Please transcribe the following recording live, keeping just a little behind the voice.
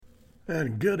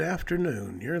And good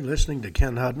afternoon. You're listening to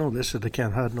Ken Hudnall. This is the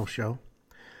Ken Hudnall Show.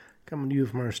 Coming to you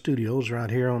from our studios right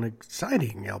here on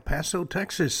exciting El Paso,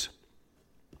 Texas.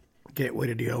 Gateway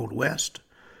to the Old West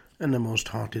and the most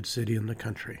haunted city in the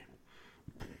country.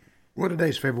 Well,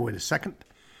 today's February the 2nd,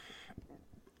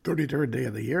 33rd day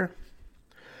of the year.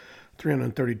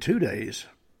 332 days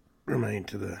remain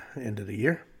to the end of the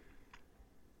year,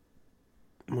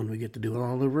 when we get to do it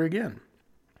all over again.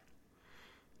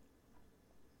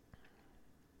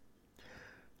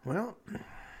 Well,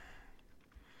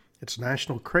 it's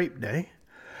National Crepe Day.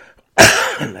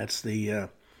 That's the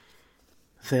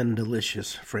thin,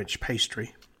 delicious French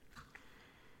pastry.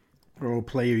 World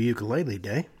Play Your Ukulele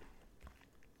Day.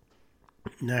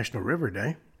 National River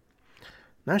Day.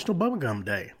 National Bubblegum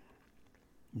Day.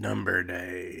 Number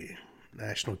Day.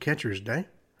 National Catcher's Day.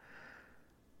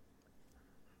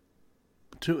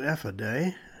 2F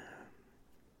Day.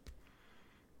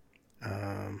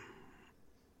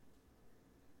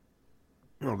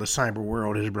 Well, the cyber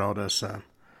world has brought us a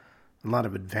lot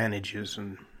of advantages,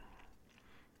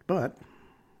 but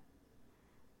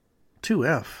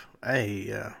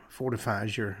 2FA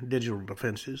fortifies your digital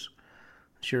defenses,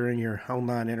 ensuring your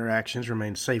online interactions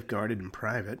remain safeguarded and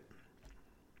private.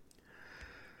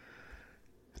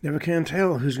 Never can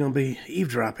tell who's going to be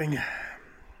eavesdropping.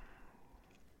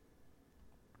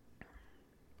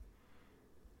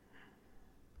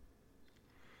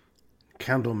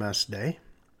 Candlemas Day.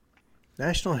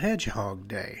 National Hedgehog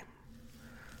Day.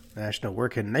 National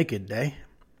Working Naked Day.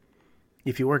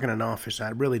 If you work in an office, I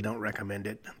really don't recommend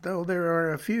it, though there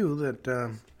are a few that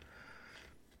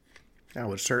I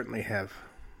would certainly have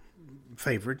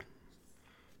favored.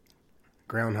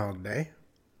 Groundhog Day.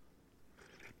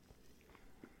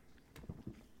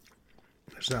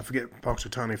 Let's not forget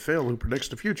Punxsutawney Phil, who predicts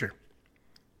the future.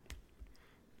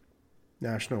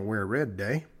 National Wear Red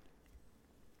Day.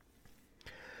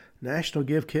 National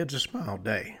Give Kids a Smile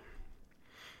Day.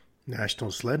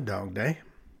 National Sled Dog Day.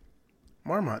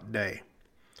 Marmot Day.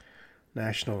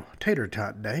 National Tater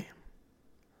Tot Day.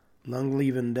 Lung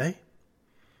Leaving Day.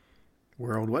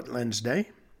 World Wetlands Day.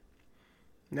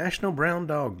 National Brown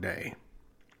Dog Day.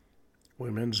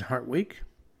 Women's Heart Week.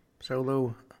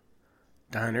 Solo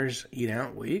Diners Eat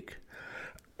Out Week.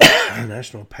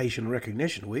 National Patient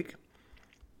Recognition Week.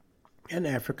 And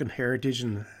African Heritage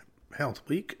and Health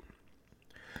Week.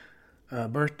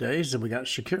 Birthdays, and we got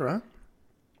Shakira,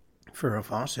 Farrah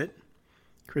Fawcett,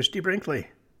 Christy Brinkley,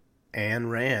 Anne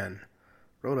Rand.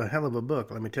 Wrote a hell of a book,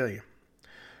 let me tell you.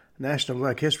 National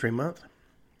Black History Month,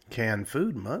 Canned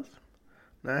Food Month,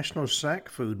 National Sack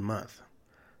Food Month,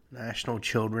 National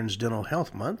Children's Dental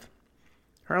Health Month,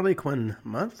 Harley Quinn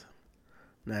Month,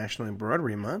 National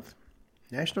Embroidery Month,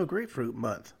 National Grapefruit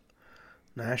Month,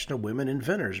 National Women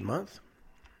Inventors Month,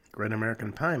 Great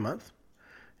American Pie Month,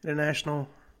 International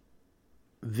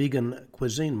Vegan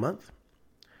Cuisine Month,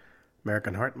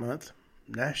 American Heart Month,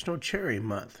 National Cherry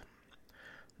Month,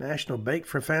 National Bake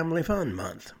for Family Fun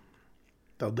Month.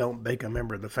 Though don't bake a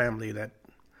member of the family, that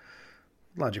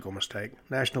logical mistake.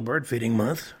 National Bird Feeding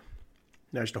Month,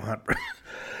 National Hot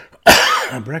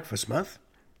Breakfast Month,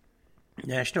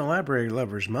 National Library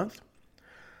Lovers Month,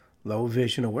 Low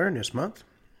Vision Awareness Month,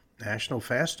 National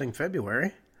Fasting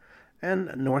February,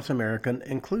 and North American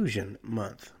Inclusion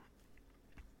Month.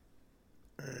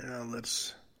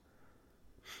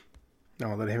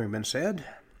 All that having been said,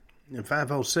 in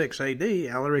 506 AD,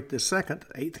 Alaric II,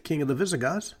 8th king of the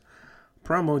Visigoths,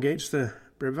 promulgates the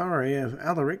Breviary of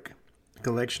Alaric, a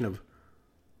collection of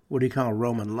what he called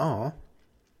Roman law.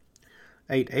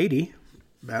 880,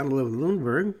 Battle of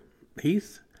Lüneburg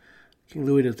Heath. King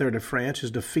Louis III of France is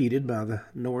defeated by the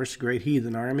Norse Great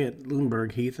Heathen Army at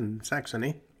Lüneburg Heath in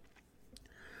Saxony.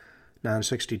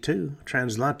 962,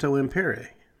 Translato Imperii.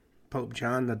 Pope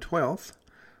John XII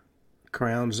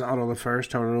crowns Otto I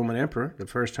Holy Roman Emperor, the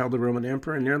first Holy Roman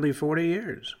Emperor in nearly 40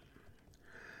 years.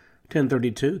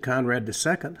 1032, Conrad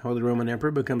II, Holy Roman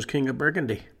Emperor, becomes King of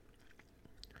Burgundy.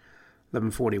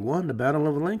 1141, the Battle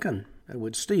of Lincoln, at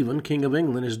which Stephen, King of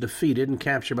England, is defeated and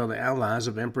captured by the allies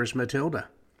of Empress Matilda.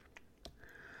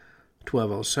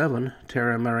 1207,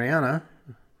 Terra Mariana,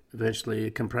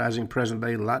 eventually comprising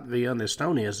present-day Latvia and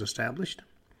Estonia, is established.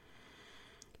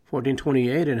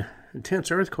 1428, an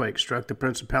intense earthquake struck the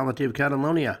Principality of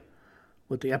Catalonia,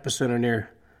 with the epicenter near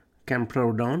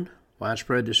Camprodon.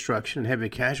 Widespread destruction and heavy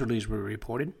casualties were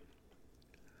reported.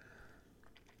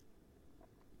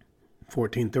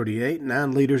 1438,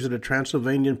 9 leaders of the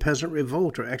Transylvanian peasant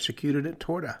revolt are executed at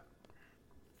Torda.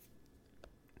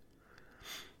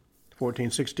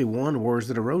 1461, Wars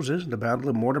of the Roses, the Battle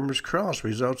of Mortimer's Cross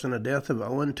results in the death of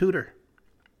Owen Tudor.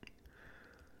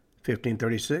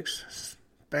 1536,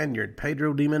 Spaniard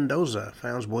Pedro de Mendoza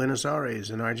founds Buenos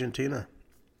Aires in Argentina.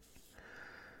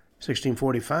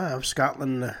 1645,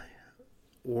 Scotland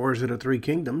Wars of the Three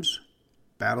Kingdoms,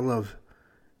 Battle of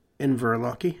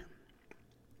Inverloch.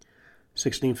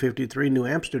 1653, New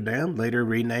Amsterdam, later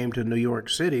renamed to New York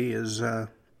City, is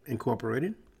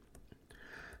incorporated.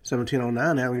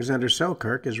 1709, Alexander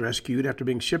Selkirk is rescued after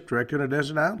being shipwrecked on a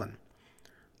desert island.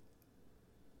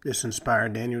 This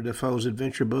inspired Daniel Defoe's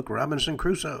adventure book Robinson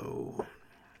Crusoe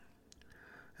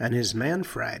and his man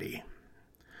Friday.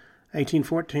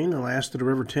 1814, the last of the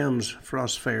River Thames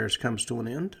frost fairs comes to an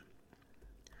end.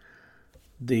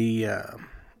 They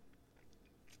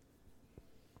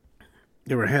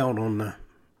were held on the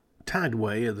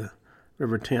tideway of the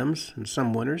River Thames in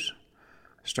some winters,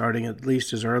 starting at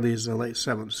least as early as the late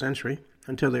 7th century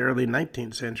until the early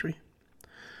 19th century.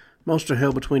 Most are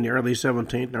held between the early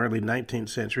 17th and early 19th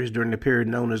centuries during the period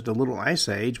known as the Little Ice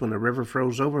Age, when the river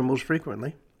froze over most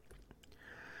frequently.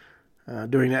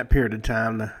 During that period of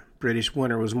time, the British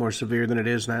winter was more severe than it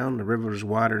is now, and the river was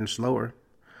wider and slower,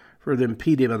 further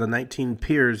impeded by the 19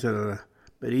 piers of the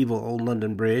medieval Old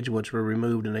London Bridge, which were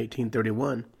removed in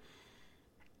 1831.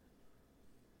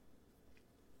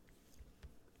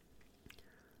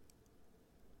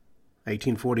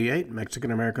 (1848)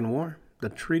 Mexican-American War. The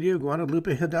Treaty of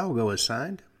Guadalupe Hidalgo is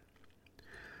signed.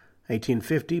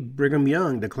 1850, Brigham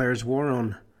Young declares war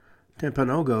on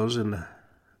Timpanogos in the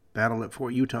battle at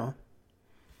Fort Utah.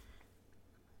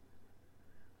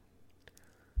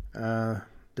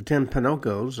 The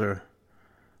Timpanogos,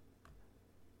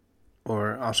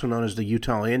 or also known as the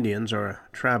Utah Indians, are a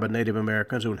tribe of Native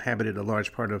Americans who inhabited a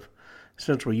large part of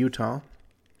central Utah,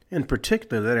 in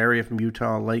particular that area from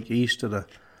Utah Lake east of the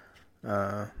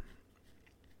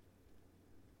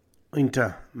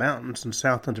Uinta Mountains and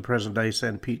south into present-day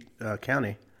San Pete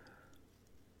County.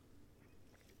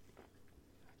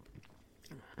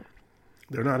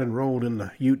 They're not enrolled in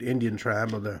the Ute Indian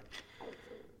tribe of the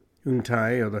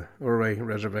Uinta or the Ouray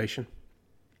Reservation.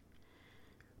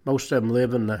 Most of them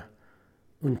live in the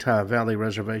Uinta Valley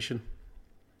Reservation.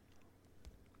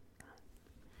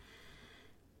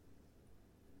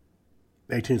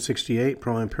 In 1868,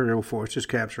 pro-imperial forces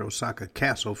capture Osaka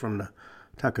Castle from the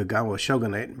Tokugawa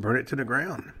shogunate and burn it to the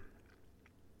ground.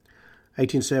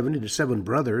 1870, The Seven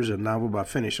Brothers, a novel by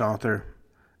Finnish author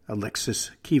Alexis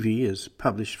Kivi, is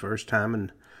published first time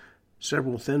in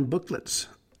several thin booklets.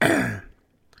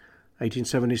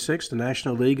 1876, the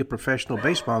National League of Professional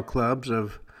Baseball Clubs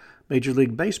of Major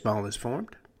League Baseball is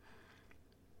formed.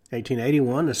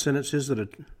 1881, the sentences of the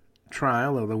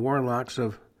trial of the warlocks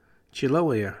of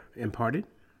Chiloé are imparted.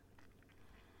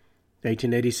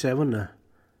 1887, the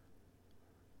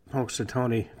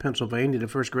Punxsutawney, Pennsylvania, the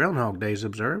first Groundhog Day is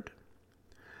observed.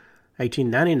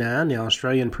 1899, the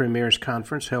Australian Premiers'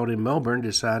 Conference held in Melbourne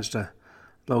decides to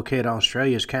locate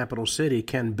Australia's capital city,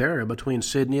 Canberra, between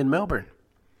Sydney and Melbourne.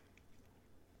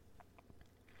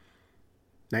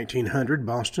 1900,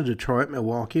 Boston, Detroit,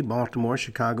 Milwaukee, Baltimore,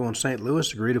 Chicago, and St.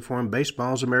 Louis agree to form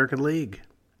baseball's American League.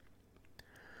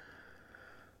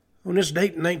 On this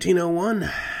date in 1901,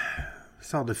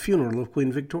 saw the funeral of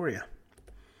Queen Victoria.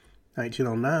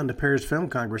 1909, the Paris Film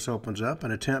Congress opens up,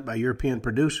 an attempt by European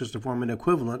producers to form an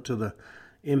equivalent to the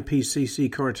MPCC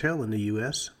cartel in the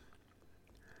U.S.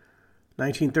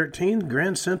 1913,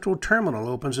 Grand Central Terminal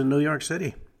opens in New York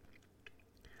City.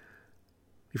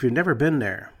 If you've never been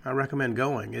there, I recommend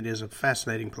going. It is a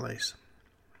fascinating place.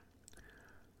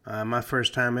 My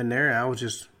first time in there, I was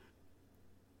just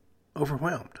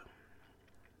overwhelmed.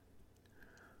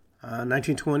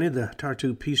 1920, the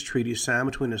Tartu Peace Treaty is signed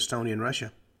between Estonia and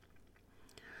Russia.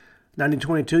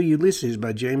 1922, Ulysses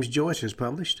by James Joyce is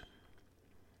published.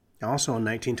 Also in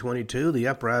 1922, the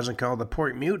uprising called the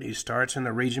Port Mutiny starts in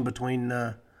the region between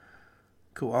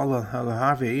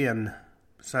Kuala-Harvi and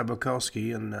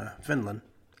Sabokolski in Finland.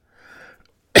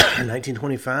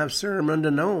 1925,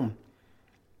 Ceremunda Nome.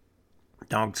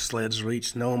 Dog sleds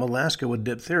reached Nome, Alaska with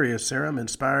diphtheria serum,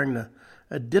 inspiring the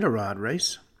Iditarod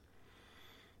race.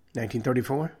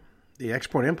 1934, the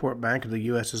Export-Import Bank of the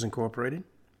U.S. is incorporated.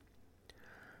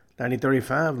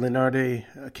 1935, Leonardo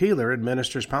Keeler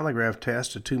administers polygraph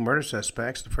tests to 2 murder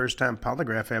suspects, the first time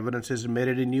polygraph evidence is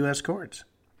admitted in U.S. courts.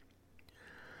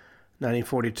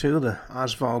 1942, the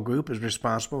Oswald Group is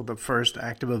responsible for the first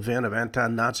active event of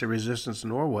anti-Nazi resistance in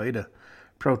Norway to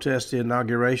protest the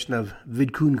inauguration of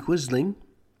Vidkun Quisling.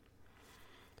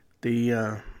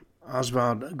 The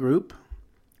Oswald Group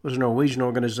was a Norwegian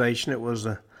organization. It was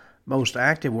the most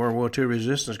active World War II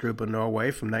resistance group in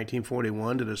Norway from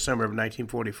 1941 to December of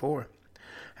 1944.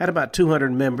 Had about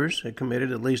 200 members. It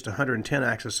committed at least 110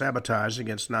 acts of sabotage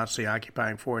against Nazi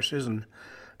occupying forces and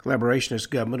collaborationist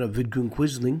government of Vidkun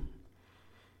Quisling.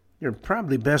 They're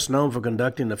probably best known for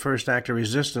conducting the first act of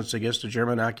resistance against the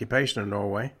German occupation of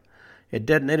Norway. It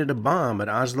detonated a bomb at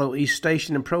Oslo East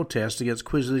Station in protest against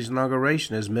Quisling's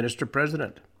inauguration as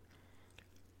minister-president.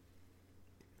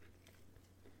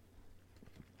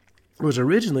 It was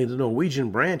originally the Norwegian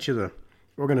branch of the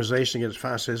Organization Against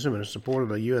Fascism in support of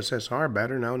the USSR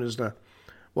battle known as the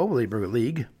Wohleber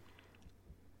League,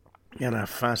 and a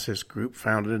fascist group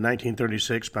founded in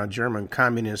 1936 by German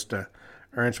communist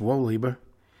Ernst Wohleber,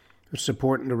 with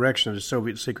support and direction of the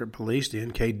Soviet secret police, the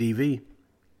NKVD.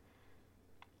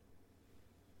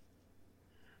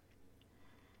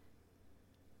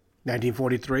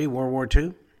 (1943) World War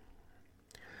II.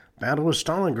 Battle of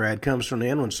Stalingrad comes to an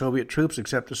end when Soviet troops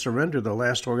accept to surrender the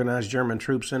last organized German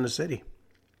troops in the city.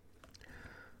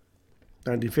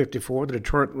 1954, the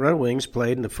Detroit Red Wings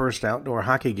played in the first outdoor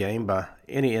hockey game by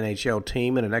any NHL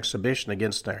team in an exhibition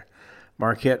against their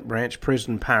Marquette Branch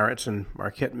Prison Pirates in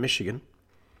Marquette, Michigan.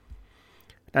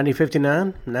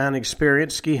 1959, 9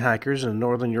 experienced ski hikers in the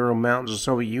northern Ural Mountains of the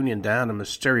Soviet Union died in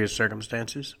mysterious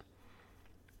circumstances.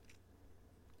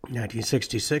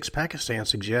 1966, Pakistan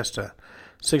suggests a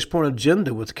 6-point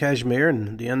agenda with Kashmir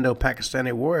in the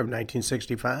Indo-Pakistani War of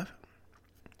 1965.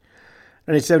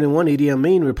 1971, Idi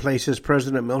Amin replaces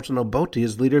President Milton Obote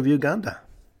as leader of Uganda.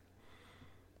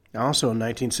 Also in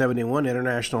 1971,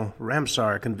 International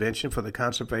Ramsar Convention for the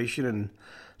Conservation and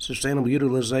Sustainable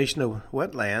Utilization of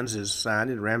Wetlands is signed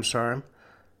in Ramsar,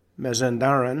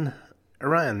 Mazandaran,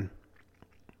 Iran.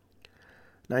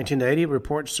 1980,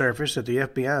 reports surfaced that the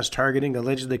FBI is targeting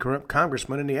allegedly corrupt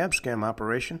congressmen in the Abscam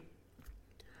operation.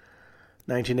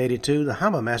 1982, the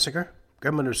Hama massacre.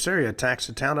 Government of Syria attacks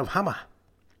the town of Hama.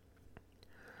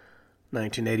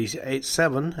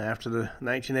 1987, after the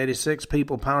 1986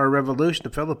 People Power Revolution, the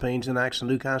Philippines enacts a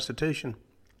new constitution.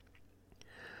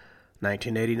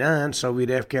 1989,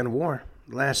 Soviet-Afghan War.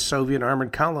 Last Soviet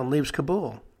armored column leaves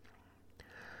Kabul.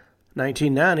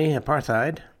 1990,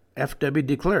 apartheid. F.W.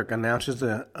 de Klerk announces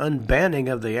the unbanning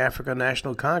of the African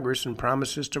National Congress and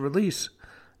promises to release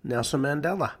Nelson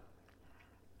Mandela.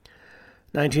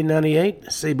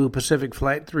 1998, Cebu Pacific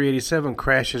Flight 387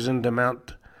 crashes into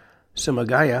Mount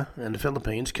Simagaya in the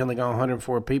Philippines, killing all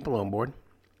 104 people on board.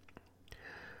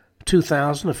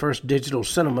 2000, the first digital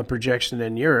cinema projection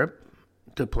in Europe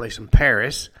took place in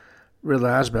Paris,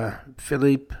 realized by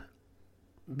Philippe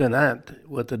Benat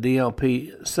with the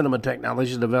DLP cinema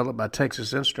technology developed by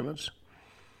Texas Instruments.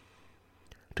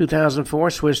 2004,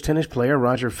 Swiss tennis player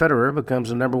Roger Federer becomes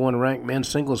the number 1 ranked men's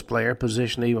singles player,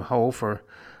 positioned to hold for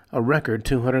a record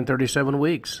 237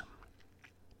 weeks.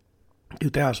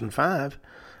 2005,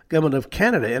 Government of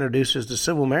Canada introduces the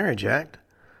Civil Marriage Act.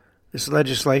 This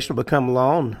legislation will become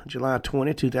law on July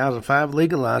 20, 2005,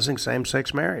 legalizing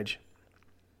same-sex marriage.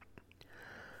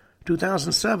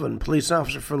 2007, police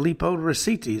officer Filippo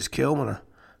Rossetti is killed when a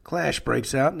clash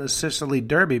breaks out in the Sicily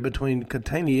Derby between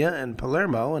Catania and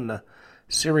Palermo in the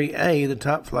Serie A, the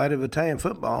top flight of Italian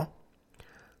football.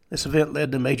 This event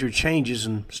led to major changes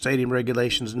in stadium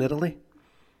regulations in Italy.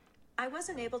 I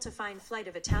wasn't able to find Flight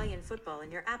of Italian Football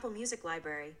in your Apple Music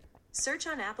library. Search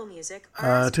on Apple Music.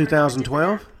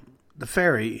 2012, the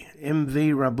ferry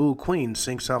MV Rabu Queen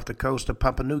sinks off the coast of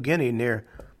Papua New Guinea near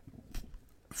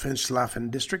Finslafen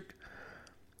district.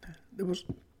 There was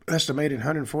estimated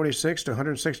 146 to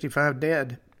 165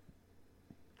 dead.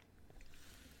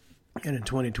 And in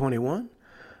 2021,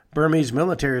 Burmese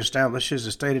military establishes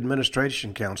a state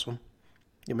administration council,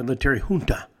 a military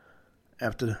junta,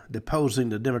 after deposing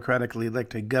the democratically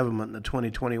elected government in the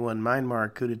 2021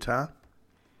 Myanmar coup d'etat.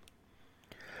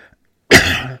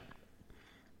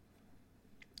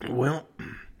 Well,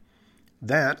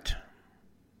 that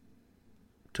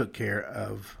took care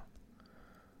of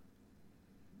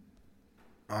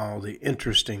all the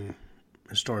interesting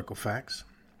historical facts.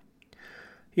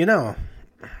 You know,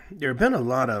 there have been a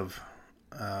lot of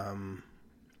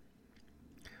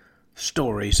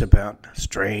stories about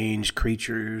strange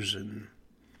creatures, and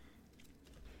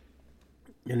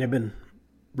there have been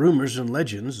rumors and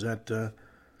legends that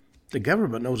the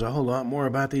government knows a whole lot more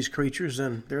about these creatures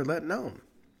than they're letting on.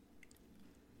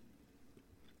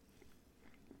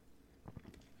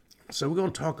 So we're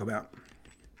going to talk about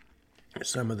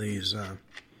some of these,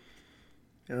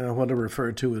 what are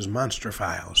referred to as monster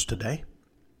files today.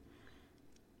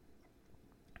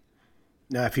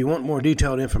 Now, if you want more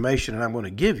detailed information than I'm going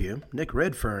to give you, Nick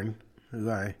Redfern,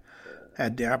 who I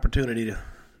had the opportunity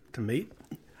to meet,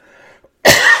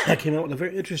 came out with a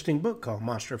very interesting book called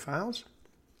Monster Files.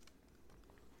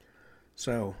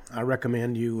 So I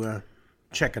recommend you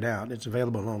check it out. It's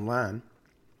available online.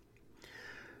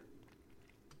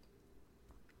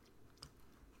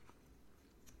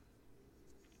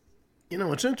 You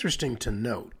know, it's interesting to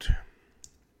note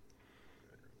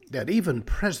that even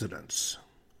presidents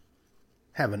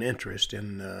have an interest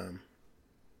in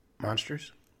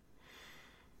monsters.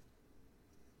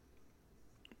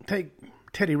 Take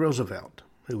Teddy Roosevelt,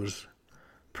 who was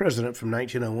president from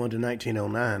 1901 to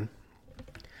 1909.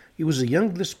 He was the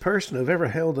youngest person who ever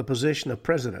held the position of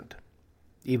president,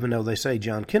 even though they say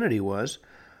John Kennedy was.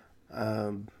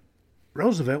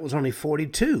 Roosevelt was only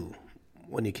 42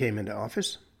 when he came into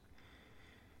office.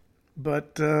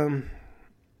 But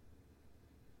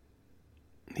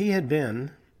he had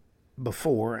been,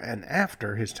 before and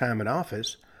after his time in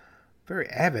office, a very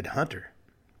avid hunter.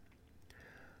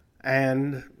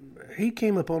 And he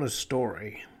came upon a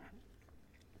story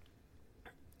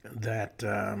that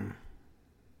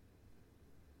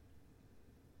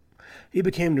he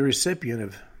became the recipient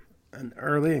of an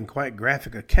early and quite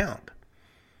graphic account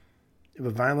of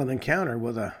a violent encounter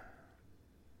with a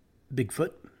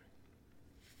Bigfoot.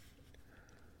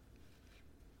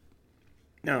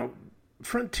 Now,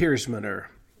 frontiersmen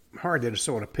are hardly the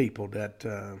sort of people that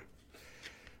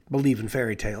believe in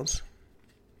fairy tales,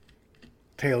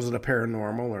 tales of the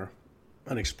paranormal or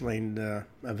unexplained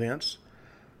events.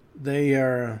 They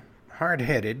are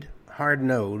hard-headed,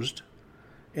 hard-nosed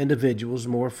individuals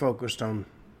more focused on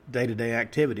day-to-day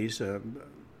activities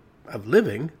of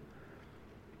living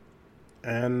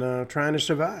and trying to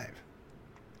survive.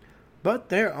 But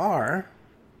there are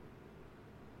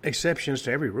exceptions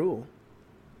to every rule.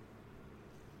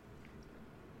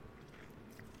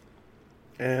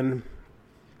 And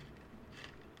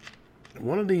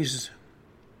one of these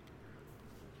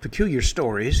peculiar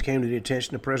stories came to the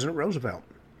attention of President Roosevelt.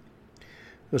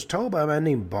 It was told by a man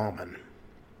named Bauman.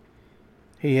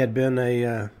 He had been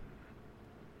a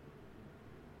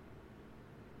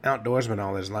outdoorsman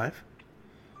all his life.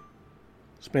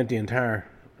 Spent his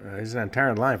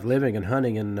entire life living and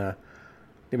hunting in the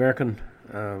American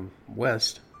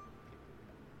West.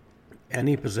 And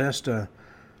he possessed a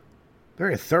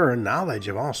very thorough knowledge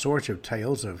of all sorts of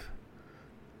tales of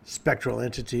spectral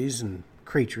entities and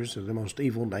creatures of the most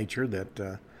evil nature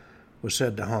that was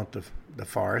said to haunt the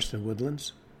forest and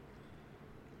woodlands.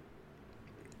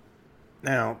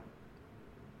 Now,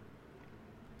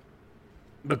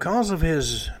 because of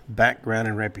his background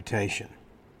and reputation,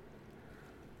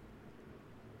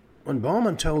 when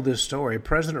Bauman told this story,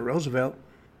 President Roosevelt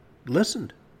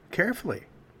listened carefully.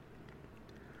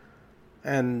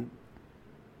 And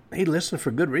he listened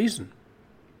for good reason.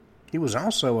 He was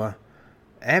also an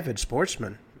avid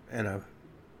sportsman and a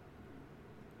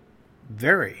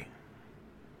very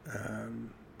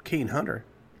keen hunter.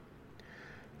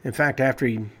 In fact, after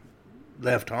he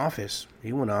left office,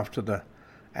 he went off to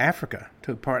Africa,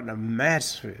 took part in a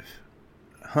massive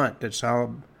hunt that saw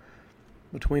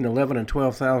between 11 and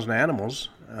 12,000 animals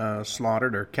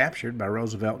slaughtered or captured by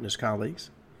Roosevelt and his colleagues.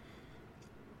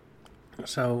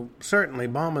 So certainly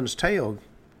Bauman's tale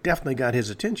definitely got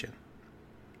his attention.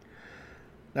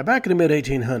 Now, back in the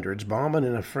mid-1800s, Bauman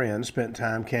and a friend spent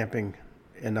time camping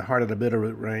in the heart of the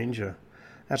Bitterroot Range.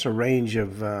 That's a range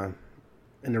of in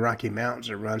the Rocky Mountains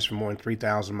that runs for more than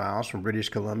 3,000 miles from British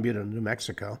Columbia to New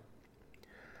Mexico.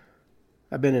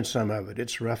 I've been in some of it.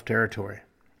 It's rough territory.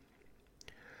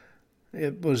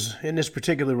 It was in this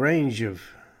particular range of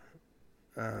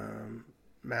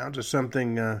mountains of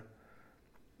something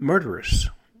murderous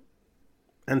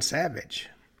and savage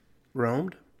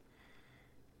roamed.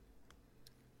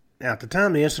 Now, at the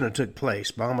time the incident took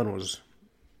place, Bauman was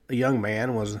a young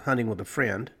man, was hunting with a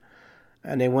friend,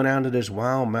 and they went out to this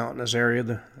wild mountainous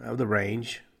area of the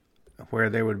range where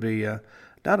there would be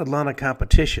not a lot of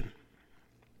competition,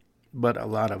 but a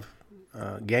lot of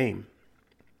game.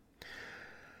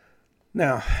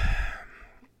 Now,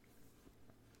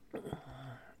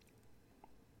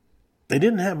 they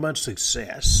didn't have much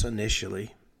success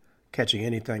initially catching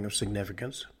anything of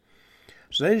significance,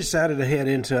 so they decided to head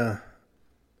into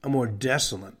a more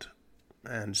desolate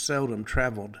and seldom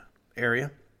traveled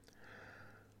area.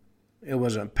 It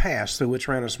was a pass through which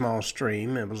ran a small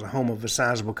stream. It was the home of a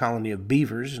sizable colony of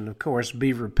beavers, and of course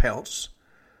beaver pelts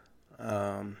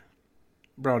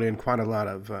brought in quite a lot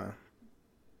of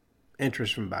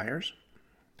interest from buyers.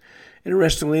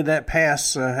 Interestingly, that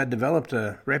pass had developed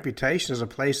a reputation as a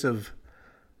place of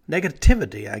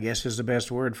negativity, I guess is the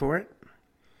best word for it.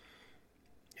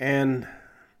 And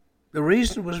the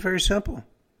reason was very simple.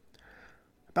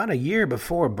 About a year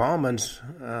before Bauman's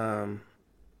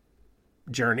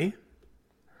journey,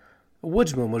 a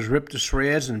woodsman was ripped to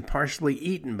shreds and partially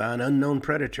eaten by an unknown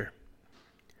predator.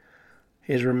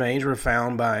 His remains were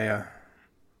found by a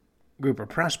group of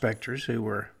prospectors who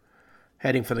were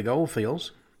heading for the gold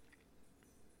fields.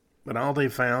 But all they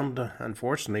found,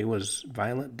 unfortunately, was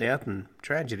violent death and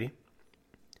tragedy.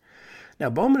 Now,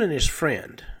 Bowman and his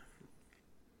friend,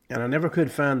 and I never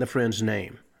could find the friend's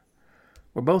name,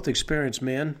 were both experienced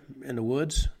men in the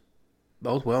woods,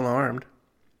 both well armed,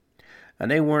 and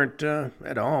they weren't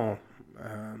at all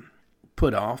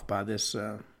put off by this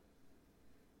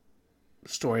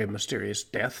story of mysterious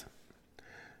death.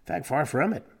 In fact, far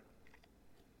from it.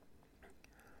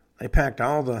 They packed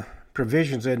all the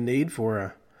provisions they'd need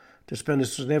to spend a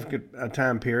significant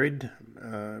time period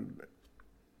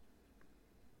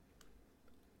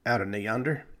out in the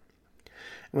yonder.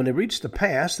 When they reached the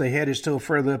pass, they headed still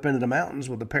further up into the mountains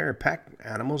with a pair of pack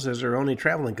animals as their only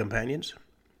traveling companions.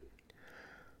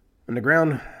 When the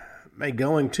ground made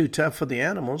going too tough for the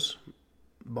animals,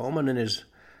 Bowman and his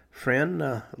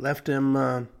friend left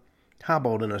them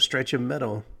hobbled in a stretch of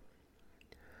meadow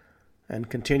and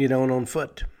continued on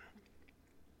foot,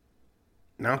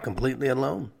 now completely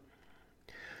alone.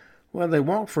 Well, they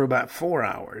walked for about 4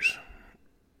 hours,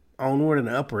 onward and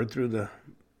upward through the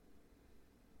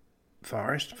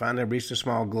forest. Finally reached a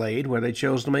small glade where they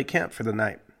chose to make camp for the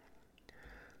night.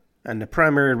 And the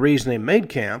primary reason they made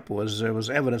camp was there was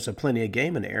evidence of plenty of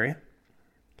game in the area.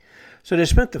 So they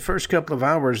spent the first couple of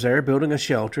hours there building a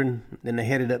shelter, and then they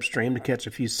headed upstream to catch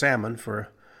a few salmon for a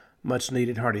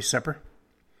much-needed hearty supper.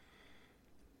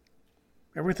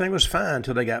 Everything was fine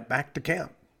until they got back to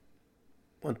camp,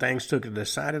 when things took a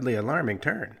decidedly alarming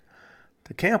turn.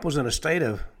 The camp was in a state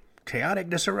of chaotic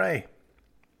disarray.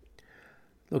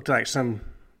 Looked like some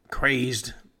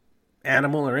crazed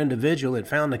animal or individual had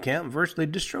found the camp and virtually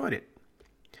destroyed it.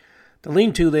 The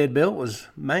lean-to they had built was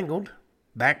mangled.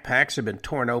 Backpacks had been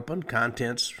torn open,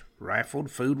 contents rifled,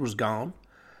 food was gone,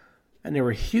 and there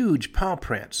were huge paw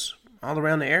prints all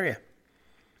around the area.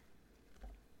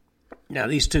 Now,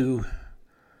 these two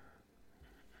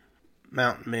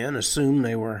mountain men assumed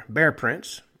they were bear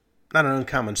prints, not an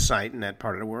uncommon sight in that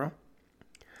part of the world.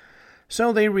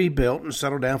 So they rebuilt and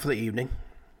settled down for the evening.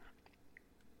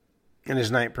 And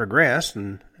as night progressed,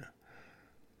 and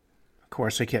of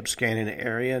course they kept scanning the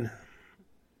area and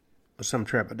with some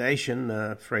trepidation,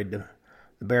 afraid the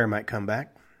bear might come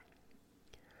back.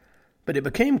 But it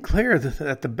became clear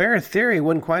that the bear theory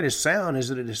wasn't quite as sound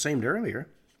as it had seemed earlier.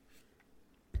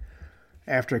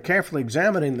 After carefully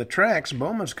examining the tracks,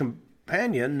 Bowman's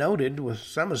companion noted with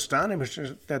some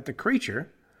astonishment that the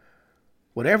creature,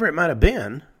 whatever it might have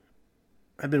been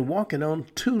walking on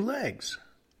 2 legs.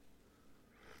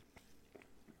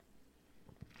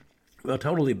 Well,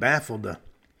 totally baffled, the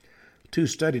two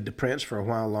studied the prints for a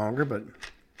while longer, but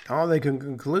all they could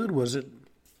conclude was that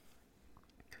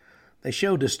they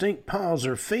showed distinct paws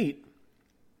or feet,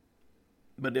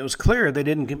 but it was clear they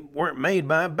weren't made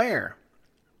by a bear.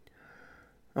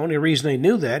 The only reason they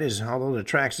knew that is, although the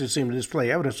tracks did seem to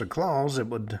display evidence of claws, it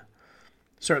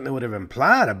certainly would have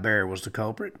implied a bear was the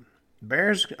culprit.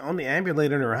 Bears only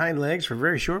ambulate on their hind legs for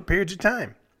very short periods of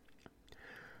time.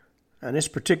 And this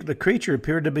particular creature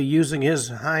appeared to be using his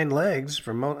hind legs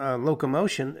for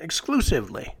locomotion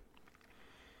exclusively.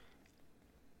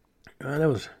 It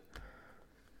was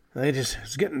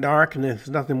getting dark, and there's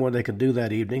nothing more they could do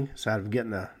that evening, aside of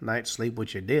getting a night's sleep,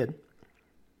 which they did.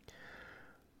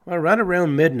 Well, right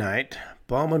around midnight,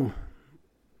 Bowman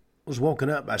was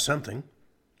woken up by something.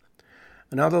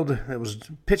 And although it was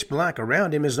pitch black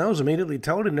around him, his nose immediately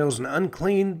told him there was an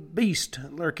unclean beast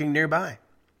lurking nearby.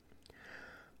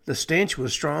 The stench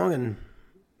was strong and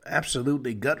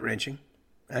absolutely gut-wrenching,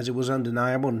 as it was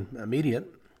undeniable and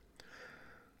immediate.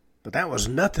 But that was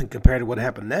nothing compared to what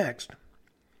happened next.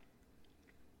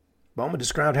 Bowman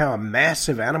described how a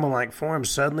massive animal-like form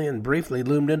suddenly and briefly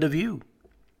loomed into view.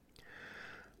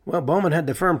 Well, Bowman had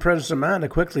the firm presence of mind to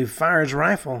quickly fire his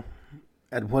rifle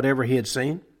at whatever he had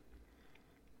seen,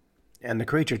 and the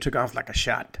creature took off like a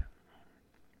shot.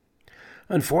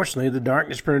 Unfortunately, the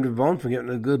darkness prevented Bowman from getting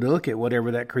a good look at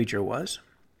whatever that creature was.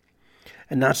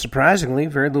 And not surprisingly,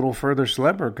 very little further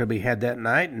slumber could be had that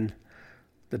night, and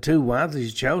the two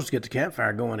wildlies chose to get the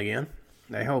campfire going again.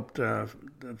 They hoped the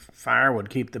fire would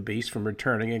keep the beast from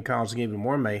returning and causing even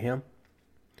more mayhem.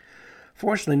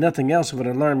 Fortunately, nothing else of an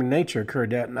alarming nature occurred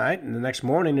that night, and the next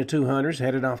morning the two hunters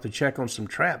headed off to check on some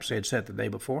traps they had set the day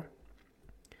before.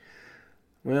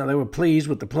 Well, they were pleased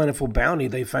with the plentiful bounty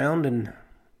they found and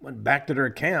went back to their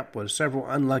camp with several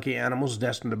unlucky animals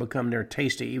destined to become their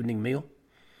tasty evening meal.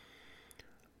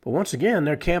 But once again,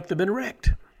 their camp had been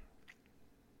wrecked.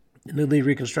 The newly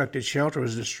reconstructed shelter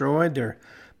was destroyed. Their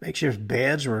makeshift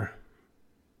beds were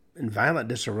in violent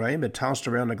disarray, but tossed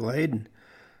around the glade. And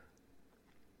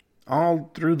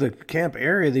all through the camp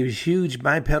area, these huge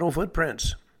bipedal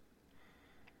footprints.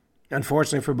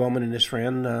 Unfortunately for Bowman and his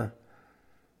friend,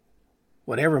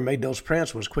 whatever made those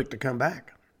prints was quick to come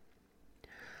back.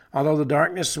 Although the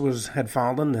darkness had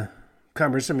fallen, the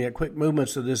cumbersome yet quick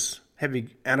movements of this heavy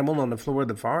animal on the floor of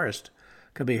the forest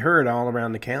could be heard all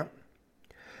around the camp.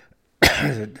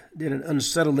 It did an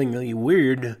unsettlingly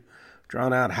weird,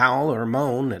 drawn-out howl or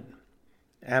moan that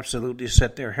absolutely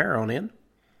set their hair on end.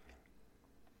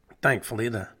 Thankfully,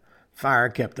 the fire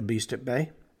kept the beast at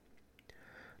bay.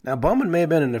 Now, Bowman may have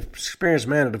been an experienced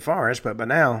man of the forest, but by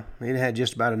now he'd had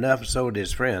just about enough, and so did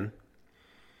his friend.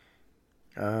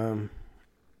 Bowman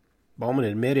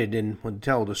admitted and would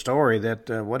tell the story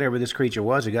that whatever this creature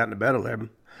was had gotten the better of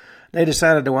them. They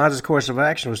decided the wisest course of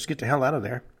action was to get the hell out of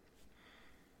there.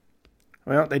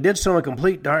 Well, they did so in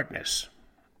complete darkness,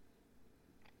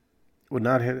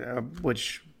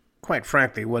 which, quite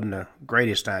frankly, wasn't the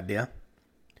greatest idea.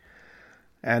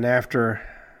 And after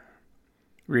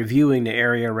reviewing the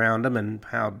area around them and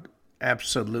how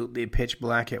absolutely pitch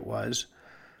black it was,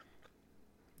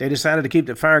 they decided to keep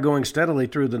the fire going steadily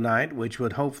through the night, which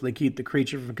would hopefully keep the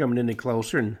creature from coming any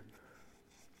closer.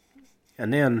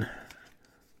 And then,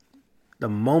 the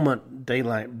moment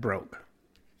daylight broke,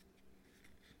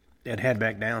 they'd head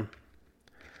back down.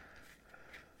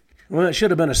 Well, it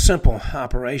should have been a simple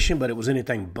operation, but it was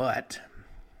anything but.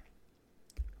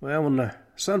 Well, when the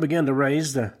sun began to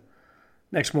rise the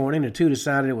next morning, the two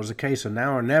decided it was a case of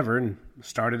now or never and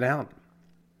started out.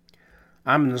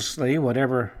 Ominously,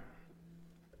 whatever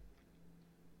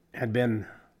had been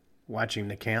watching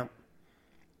the camp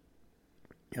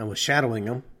and was shadowing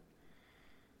them,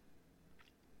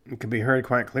 it could be heard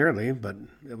quite clearly, but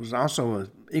it was also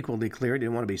equally clear it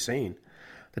didn't want to be seen.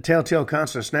 The telltale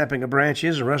constant snapping of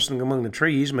branches and rustling among the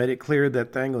trees made it clear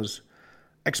that thing was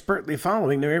expertly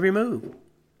following their every move.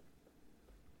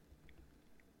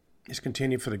 This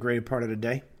continued for the greater part of the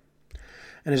day.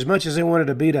 And as much as they wanted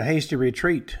to beat a hasty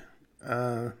retreat,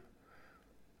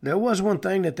 there was one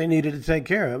thing that they needed to take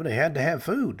care of. They had to have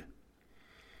food.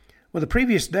 Well, the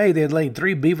previous day they had laid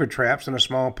 3 beaver traps in a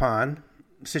small pond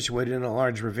situated in a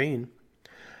large ravine.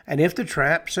 And if the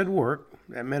traps had worked,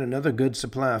 that meant another good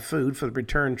supply of food for the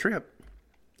return trip.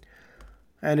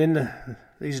 And in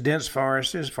these dense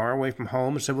forests, far away from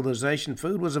home and civilization,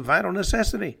 food was a vital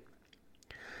necessity.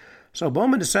 So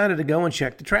Bowman decided to go and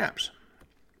check the traps.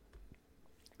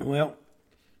 Well,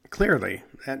 clearly,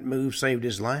 that move saved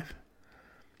his life.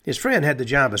 His friend had the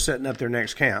job of setting up their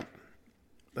next camp,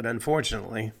 but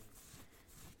unfortunately,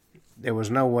 there was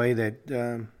no way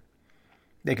that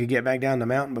they could get back down the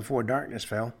mountain before darkness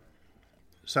fell.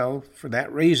 So, for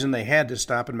that reason, they had to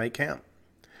stop and make camp.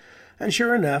 And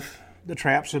sure enough, the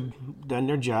traps had done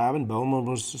their job, and Bowman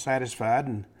was satisfied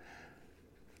and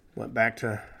went back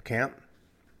to camp.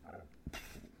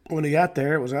 When he got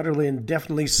there, it was utterly and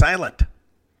definitely silent.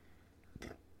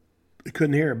 He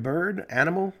couldn't hear a bird,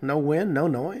 animal, no wind, no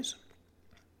noise.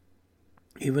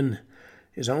 Even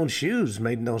his own shoes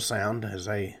made no sound as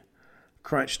they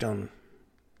crunched on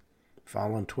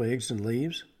fallen twigs and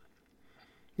leaves.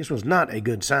 This was not a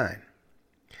good sign.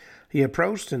 He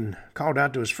approached and called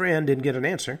out to his friend, didn't get an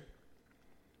answer.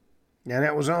 And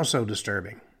that was also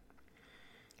disturbing.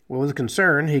 Well, with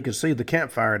concern, he could see the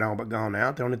campfire had all but gone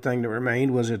out. The only thing that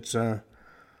remained was its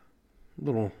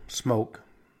little smoke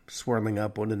swirling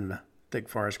upward in the thick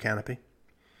forest canopy.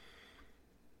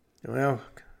 Well,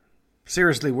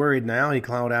 seriously worried now, he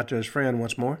called out to his friend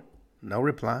once more. No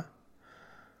reply.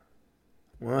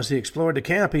 Well, as he explored the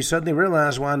camp, he suddenly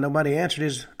realized why nobody answered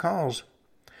his calls.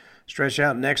 Stretched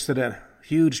out next to the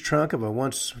huge trunk of a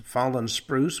once fallen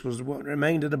spruce was what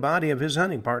remained of the body of his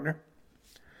hunting partner.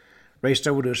 Raced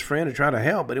over to his friend to try to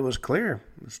help, but it was clear.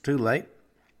 It was too late.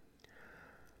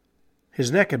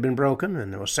 His neck had been broken,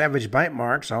 and there were savage bite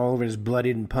marks all over his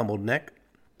bloodied and pummeled neck.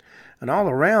 And all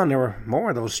around there were more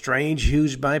of those strange,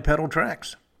 huge bipedal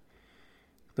tracks.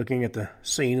 Looking at the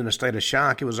scene in a state of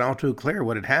shock, it was all too clear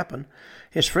what had happened.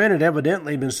 His friend had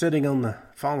evidently been sitting on the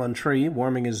fallen tree,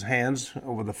 warming his hands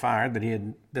over the fire that he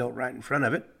had built right in front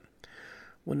of it,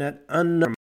 when that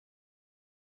unknown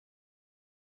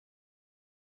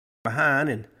behind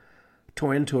and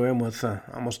tore into him with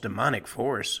almost demonic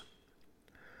force.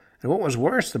 And what was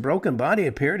worse, the broken body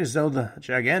appeared as though the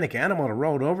gigantic animal had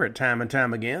rolled over it time and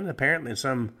time again, apparently in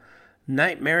some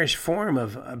nightmarish form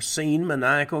of obscene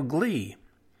maniacal glee.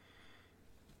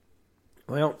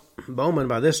 Well, Bowman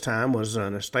by this time was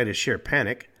in a state of sheer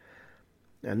panic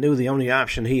and knew the only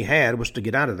option he had was to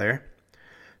get out of there.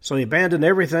 So he abandoned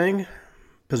everything,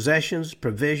 possessions,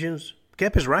 provisions,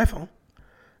 kept his rifle,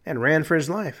 and ran for his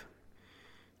life.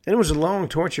 And it was a long,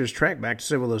 torturous trek back to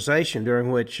civilization,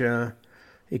 during which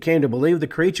he came to believe the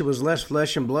creature was less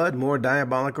flesh and blood, more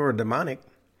diabolical or demonic.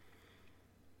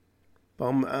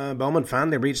 Bowman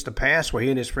finally reached the pass where he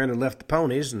and his friend had left the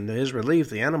ponies, and to his relief,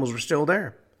 the animals were still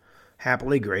there,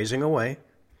 happily grazing away.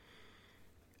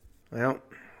 Well,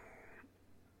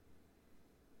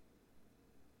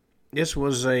 this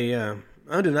was a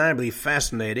undeniably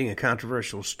fascinating and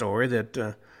controversial story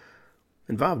that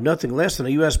involved nothing less than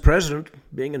a U.S. president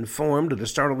being informed of the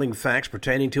startling facts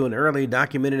pertaining to an early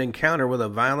documented encounter with a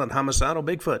violent homicidal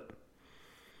Bigfoot.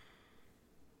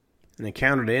 An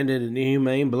encounter that ended in the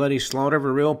inhumane, bloody slaughter of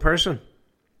a real person.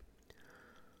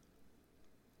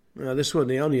 Now, this wasn't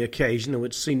the only occasion in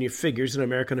which senior figures in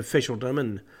American officialdom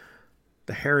and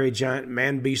the hairy giant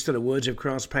man-beast of the woods have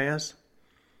crossed paths.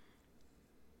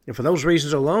 And for those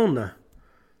reasons alone, the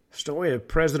story of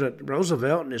President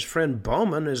Roosevelt and his friend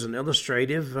Bowman is an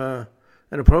illustrative and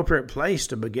appropriate place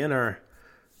to begin our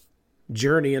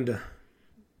journey into,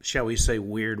 shall we say,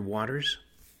 weird waters.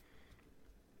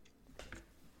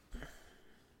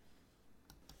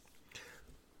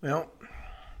 Well,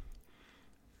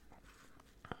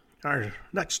 our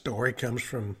next story comes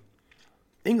from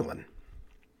England.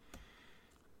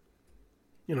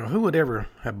 You know, who would ever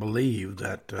have believed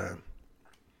that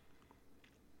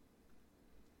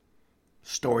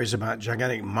stories about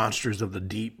gigantic monsters of the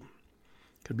deep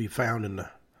could be found in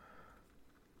the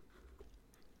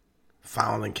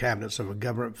filing cabinets of a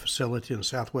government facility in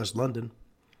southwest London?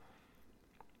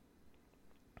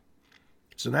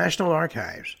 It's the National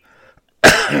Archives,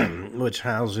 which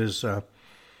houses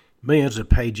millions of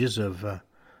pages of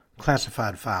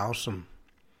classified files from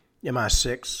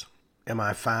MI6,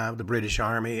 MI5, the British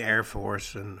Army, Air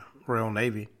Force, and Royal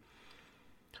Navy.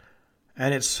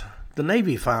 And it's the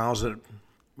Navy files that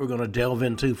we're going to delve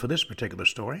into for this particular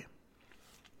story.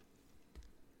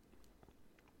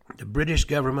 The British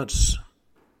government's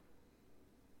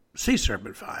sea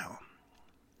serpent file.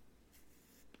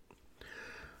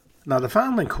 Now, the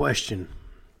following question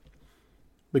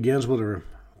begins with a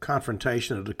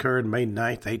confrontation that occurred May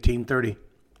 9th, 1830.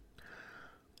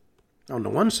 On the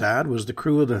one side was the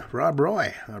crew of the Rob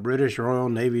Roy, a British Royal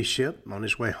Navy ship on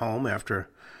its way home after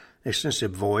an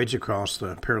extensive voyage across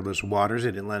the perilous waters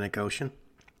of the Atlantic Ocean.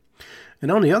 And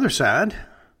on the other side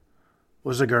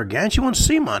was a gargantuan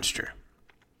sea monster.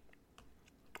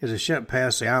 As the ship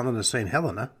passed the island of St.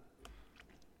 Helena,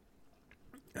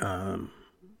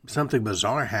 something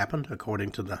bizarre happened,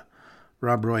 according to the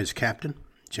Rob Roy's captain,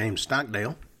 James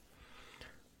Stockdale.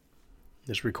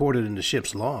 It's recorded in the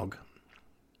ship's log.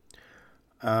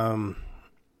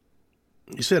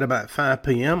 He said about 5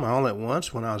 p.m. all at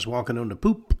once when I was walking on the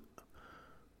poop,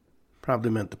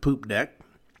 probably meant the poop deck,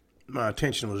 my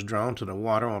attention was drawn to the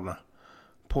water on the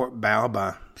port bow by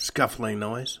a scuffling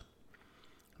noise.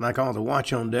 Like all the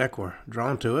watch on deck were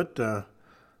drawn to it.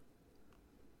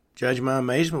 Judge my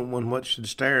amazement when what should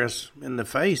stare us in the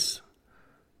face,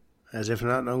 as if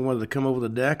not knowing whether to come over the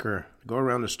deck or go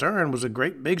around the stern, was a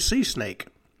great big sea snake.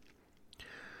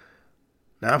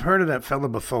 Now, I've heard of that fellow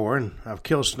before, and I've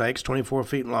killed snakes 24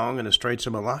 feet long in the Straits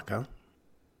of Malacca,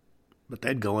 but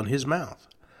they'd go in his mouth.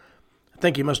 I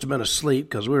think he must have been asleep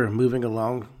because we were moving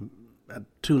along at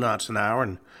 2 knots an hour,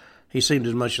 and he seemed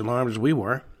as much alarmed as we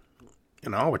were,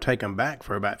 and all were taken back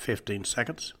for about 15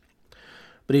 seconds.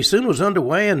 But he soon was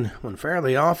underway, and when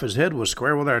fairly off, his head was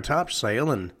square with our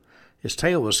topsail, and his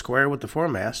tail was square with the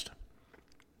foremast.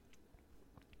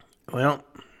 Well,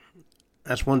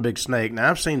 that's one big snake.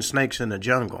 Now, I've seen snakes in the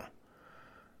jungle,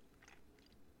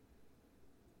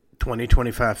 20,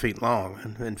 25 feet long.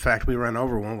 And in fact, we ran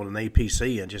over one with an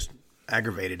APC and just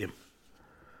aggravated him.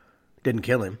 Didn't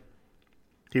kill him.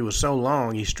 He was so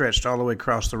long, he stretched all the way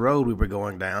across the road we were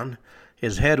going down.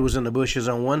 His head was in the bushes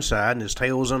on one side, and his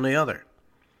tail was on the other.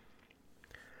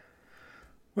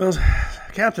 Well,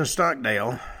 Captain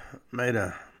Stockdale made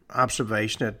an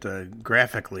observation that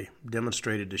graphically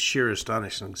demonstrated the sheer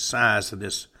astonishing size of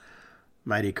this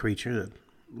mighty creature that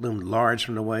loomed large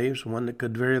from the waves, one that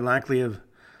could very likely have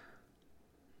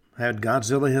had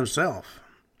Godzilla himself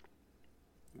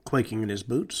quaking in his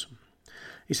boots.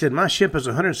 He said, "My ship is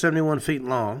 171 feet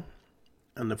long,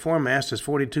 and the foremast is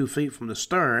 42 feet from the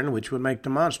stern, which would make the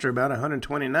monster about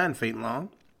 129 feet long.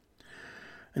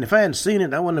 And if I hadn't seen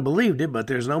it, I wouldn't have believed it, but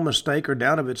there's no mistake or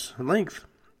doubt of its length,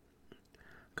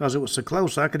 because it was so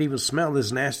close I could even smell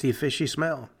this nasty, fishy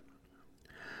smell.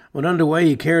 When underway,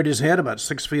 he carried his head about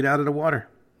 6 feet out of the water,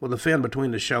 with a fin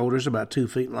between the shoulders about 2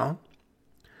 feet long.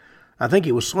 I think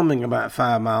he was swimming about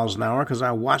 5 miles an hour, because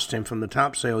I watched him from the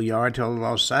topsail yard till I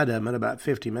lost sight of him in about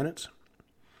 50 minutes.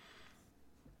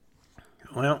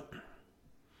 Well,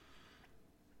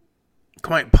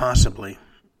 quite possibly,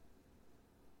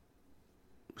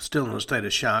 still in a state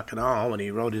of shock and awe when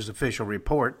he wrote his official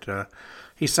report,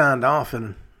 he signed off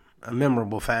in a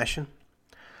memorable fashion.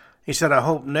 He said, I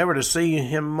hope never to see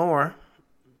him more.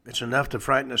 It's enough to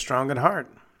frighten a strong at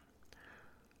heart.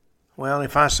 Well,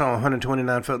 if I saw a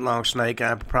 129-foot-long snake,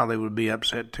 I probably would be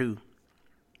upset too.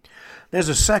 There's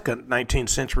a second 19th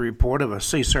century report of a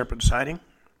sea serpent sighting.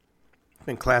 It's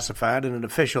been classified at an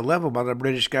official level by the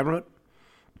British government.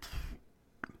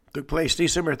 Took place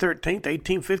December 13th,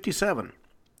 1857.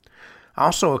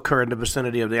 Also occurred in the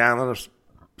vicinity of the island of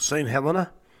St.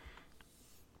 Helena.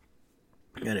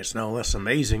 And it's no less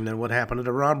amazing than what happened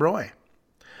to Rob Roy.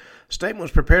 A statement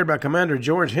was prepared by Commander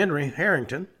George Henry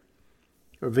Harrington.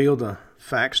 Revealed the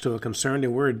facts to a concerned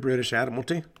and worried British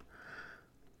Admiralty.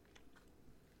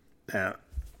 Now,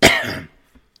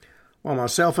 while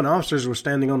myself and officers were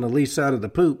standing on the lee side of the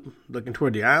poop, looking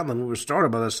toward the island, we were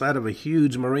startled by the sight of a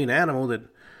huge marine animal that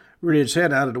reared its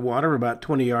head out of the water about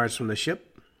 20 yards from the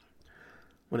ship.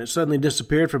 When it suddenly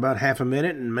disappeared for about half a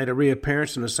minute and made a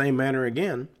reappearance in the same manner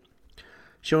again,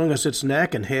 showing us its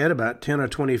neck and head about 10 or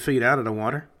 20 feet out of the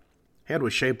water. Head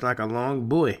was shaped like a long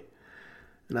buoy,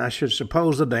 and I should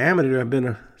suppose the diameter had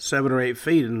been 7 or 8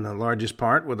 feet in the largest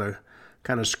part, with a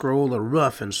kind of scroll or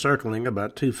ruff encircling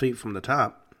about 2 feet from the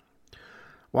top.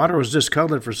 Water was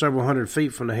discolored for several hundred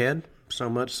feet from the head, so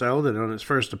much so that on its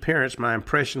first appearance my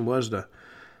impression was the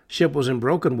ship was in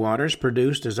broken waters,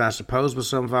 produced, as I suppose, by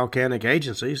some volcanic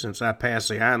agency, since I passed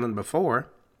the island before.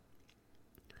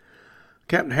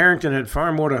 Captain Harrington had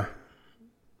far more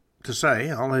to say.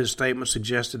 All his statements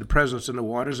suggested the presence in the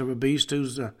waters of a beast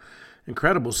whose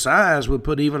incredible size would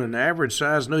put even an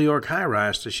average-sized New York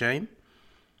high-rise to shame.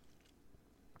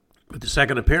 But the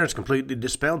second appearance completely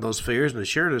dispelled those fears and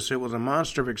assured us it was a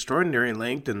monster of extraordinary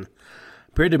length and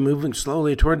appeared to be moving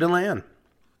slowly toward the land.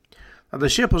 Now, the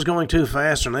ship was going too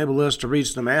fast to enable us to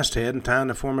reach the masthead in time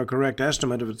to form a correct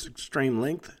estimate of its extreme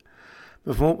length.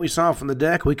 But from what we saw from the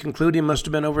deck, we concluded it must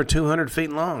have been over 200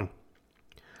 feet long.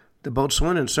 The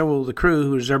boatswain and several of the crew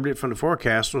who observed it from the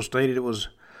forecastle stated it was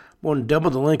more than double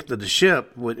the length of the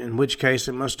ship, in which case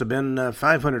it must have been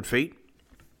 500 feet.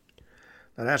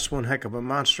 Now, that's one heck of a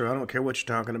monster. I don't care what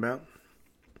you're talking about.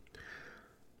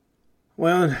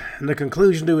 Well, in the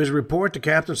conclusion to his report, the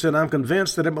captain said, I'm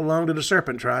convinced that it belonged to the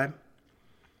serpent tribe.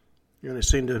 And there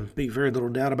seemed to be very little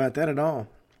doubt about that at all.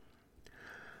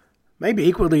 Maybe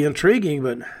equally intriguing,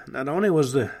 but not only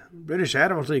was the British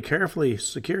Admiralty carefully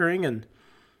securing and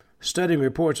studying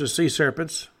reports of sea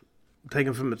serpents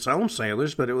taken from its own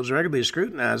sailors, but it was regularly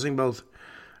scrutinizing both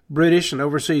British and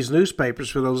overseas newspapers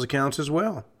for those accounts as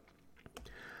well.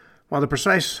 While the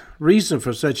precise reason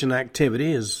for such an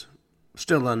activity is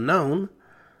still unknown,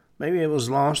 maybe it was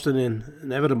lost in an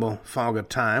inevitable fog of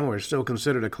time, or still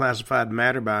considered a classified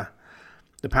matter by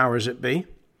the powers that be.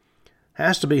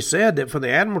 Has to be said that for the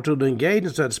Admiralty to engage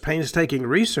in such painstaking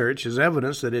research is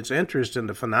evidence that its interest in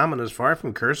the phenomenon is far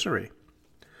from cursory.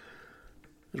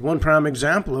 As one prime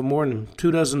example of more than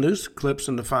 24 news clips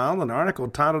in the file, an article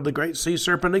titled The Great Sea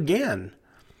Serpent Again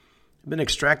had been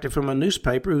extracted from a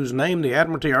newspaper whose name the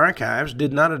Admiralty Archives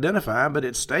did not identify, but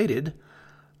it stated,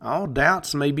 all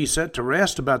doubts may be set to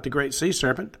rest about the Great Sea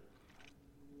Serpent.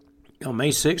 On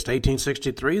May 6,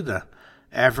 1863, the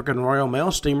African Royal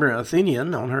Mail steamer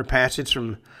Athenian, on her passage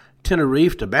from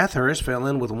Tenerife to Bathurst, fell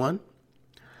in with one.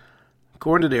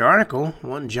 According to the article,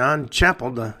 one John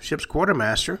Chappell, the ship's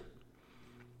quartermaster,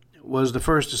 was the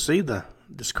first to see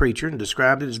this creature and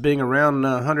described it as being around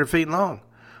 100 feet long,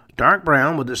 dark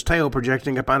brown with its tail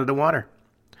projecting up out of the water.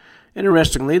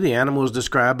 Interestingly, the animal was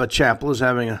described by Chappell as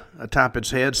having atop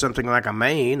its head something like a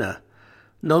mane, a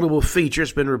notable feature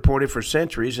has been reported for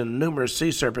centuries in numerous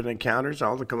sea serpent encounters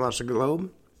all across the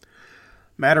globe.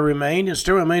 Matter remained and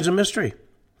still remains a mystery,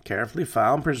 carefully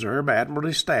filed and preserved by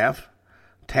Admiralty staff,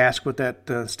 tasked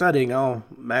with studying all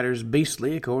matters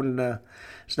beastly, according to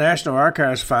its National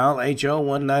Archives file HO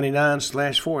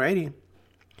 199/480.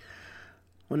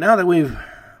 Well, now that we've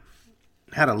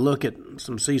had a look at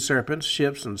some sea serpents,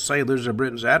 ships, and sailors of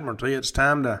Britain's Admiralty, it's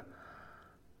time to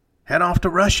head off to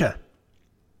Russia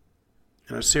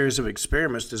in a series of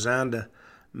experiments designed to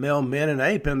meld men and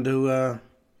ape into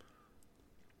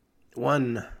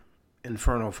one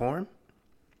infernal form.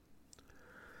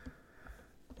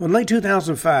 Well, in late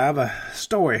 2005, a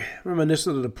story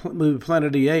reminiscent of the movie Planet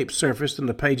of the Apes surfaced in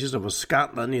the pages of a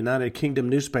Scotland, United Kingdom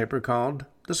newspaper called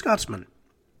The Scotsman.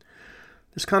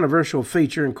 This controversial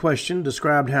feature in question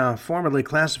described how formerly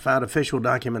classified official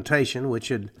documentation, which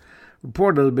had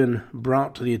reportedly been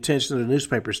brought to the attention of the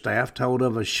newspaper staff, told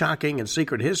of a shocking and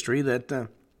secret history that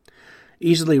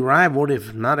easily rivaled,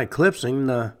 if not eclipsing,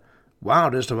 the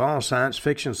wildest of all science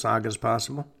fiction sagas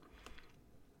possible.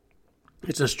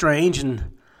 It's a strange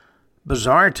and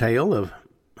bizarre tale of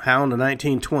how in the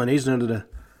 1920s, under the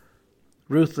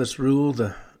ruthless rule of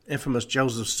the infamous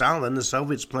Joseph Stalin, the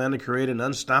Soviets planned to create an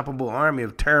unstoppable army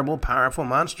of terrible, powerful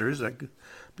monsters that could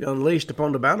be unleashed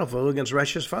upon the battlefield against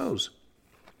Russia's foes.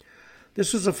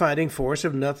 This was a fighting force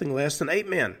of nothing less than 8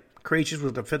 men, creatures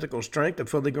with the physical strength of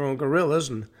fully grown gorillas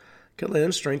and killing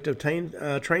instinct of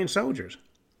trained soldiers.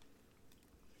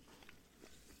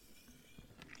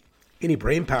 Any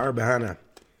brain power behind an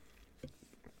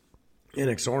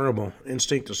inexorable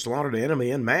instinct to slaughter the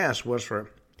enemy en masse was,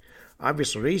 for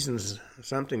obvious reasons,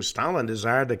 something Stalin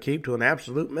desired to keep to an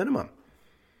absolute minimum.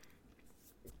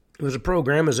 It was a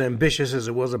program as ambitious as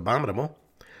it was abominable.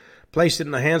 Placed it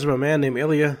in the hands of a man named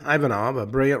Ilya Ivanov, a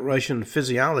brilliant Russian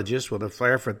physiologist with a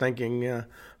flair for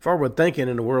forward thinking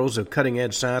in the worlds of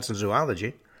cutting-edge science and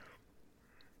zoology.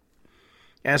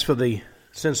 As for the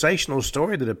sensational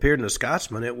story that appeared in The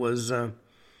Scotsman, it was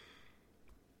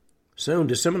soon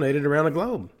disseminated around the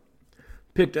globe,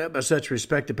 picked up by such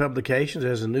respected publications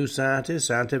as The New Scientist,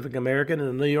 Scientific American, and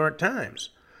the New York Times.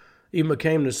 Even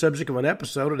became the subject of an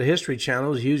episode of the History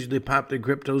Channel's hugely popular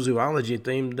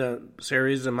cryptozoology-themed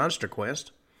series, The Monster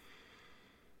Quest.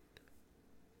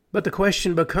 But the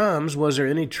question becomes, was there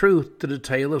any truth to the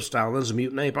tale of Stalin's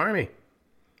mutant ape army?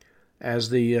 As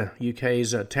the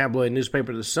UK's tabloid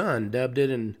newspaper The Sun dubbed it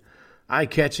in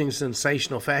eye-catching,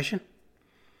 sensational fashion?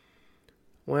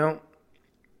 Well,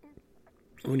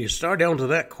 when you start onto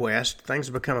that quest, things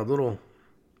become a little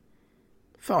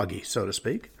foggy, so to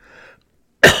speak.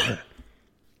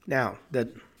 Now, that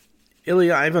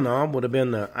Ilya Ivanov would have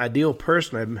been the ideal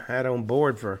person I've had on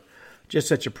board for just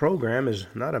such a program is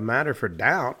not a matter for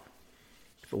doubt,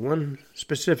 for one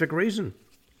specific reason.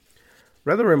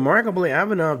 Rather remarkably,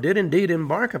 Ivanov did indeed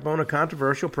embark upon a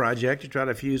controversial project to try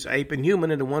to fuse ape and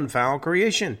human into one foul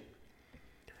creation.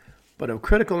 But of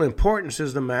critical importance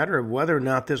is the matter of whether or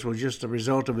not this was just a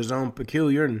result of his own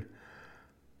peculiar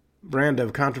brand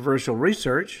of controversial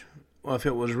research, or if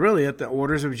it was really at the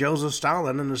orders of Joseph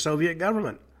Stalin and the Soviet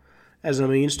government, as a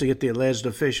means to get the alleged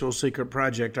official secret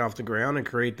project off the ground and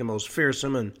create the most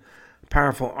fearsome and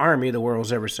powerful army the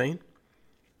world's ever seen.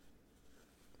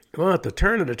 Well, at the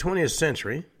turn of the 20th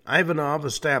century, Ivanov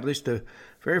established the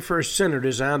very first center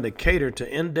designed to cater to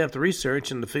in-depth research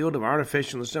in the field of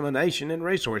artificial insemination and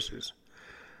racehorses.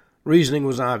 Reasoning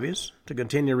was obvious: to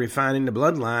continue refining the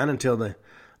bloodline until the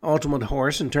ultimate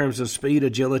horse in terms of speed,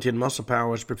 agility, and muscle power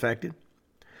was perfected.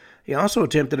 He also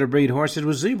attempted to breed horses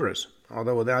with zebras,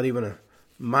 although without even a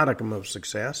modicum of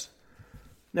success.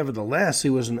 Nevertheless,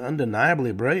 he was an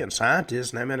undeniably brilliant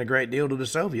scientist, and that meant a great deal to the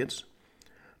Soviets,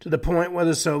 to the point where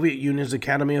the Soviet Union's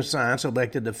Academy of Science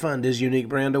elected to fund his unique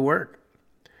brand of work.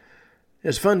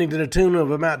 His funding to the tune of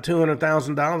about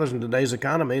 $200,000 in today's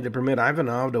economy to permit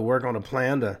Ivanov to work on a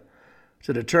plan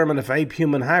to determine if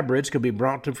ape-human hybrids could be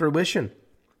brought to fruition,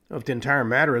 if the entire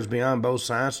matter is beyond both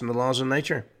science and the laws of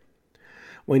nature.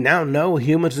 We now know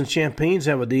humans and chimpanzees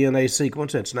have a DNA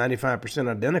sequence that's 95%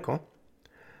 identical,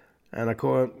 and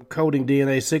coding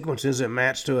DNA sequences that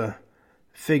match to a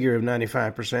figure of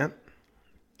 95%.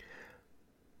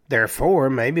 Therefore,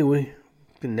 maybe we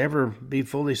can never be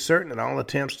fully certain that all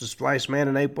attempts to splice man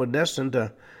and ape were destined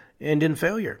to end in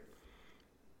failure.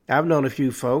 I've known a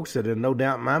few folks that had no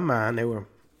doubt in my mind they were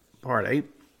part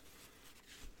ape.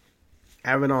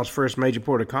 Ivanov's first major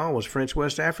port of call was French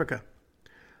West Africa.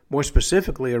 More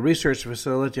specifically, a research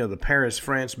facility of the Paris,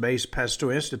 France-based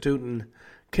Pasteur Institute in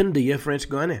Kindia, French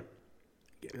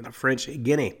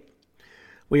Guinea.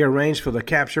 We arranged for the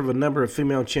capture of a number of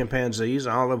female chimpanzees,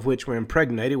 all of which were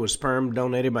impregnated with sperm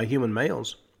donated by human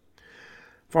males.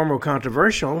 Far more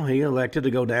controversial, he elected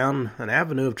to go down an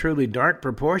avenue of truly dark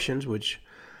proportions, which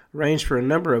arranged for a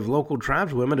number of local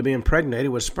tribeswomen to be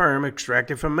impregnated with sperm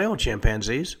extracted from male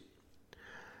chimpanzees.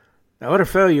 Now, utter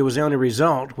failure was the only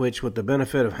result, which, with the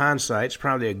benefit of hindsight, is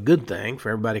probably a good thing for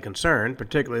everybody concerned,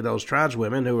 particularly those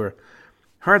tribeswomen who were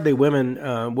hardly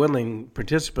willing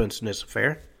participants in this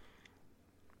affair.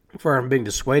 Far from being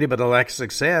dissuaded by the lack of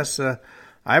success,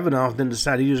 Ivanov then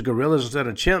decided to use gorillas instead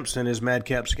of chimps in his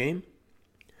madcap scheme.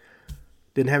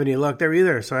 Didn't have any luck there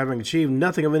either, so having achieved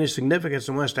nothing of any significance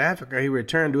in West Africa, he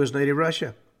returned to his native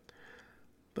Russia.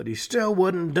 But he still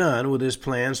wasn't done with his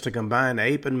plans to combine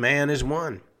ape and man as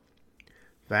one.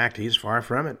 In fact, he's far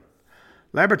from it.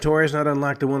 Laboratories not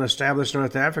unlike the one established in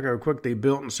North Africa are quickly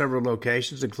built in several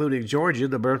locations, including Georgia,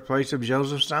 the birthplace of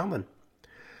Joseph Stalin.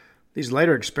 These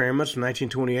later experiments from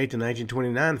 1928 to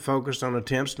 1929 focused on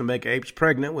attempts to make apes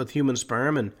pregnant with human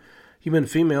sperm and human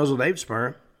females with ape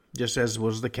sperm, just as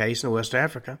was the case in West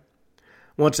Africa.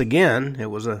 Once again, it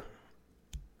was, as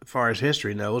far as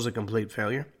history knows, a complete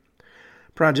failure.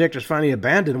 The project was finally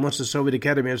abandoned once the Soviet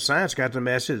Academy of Science got the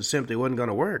message it simply wasn't going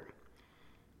to work.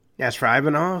 As for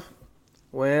Ivanov,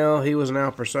 Well, he was now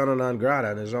persona non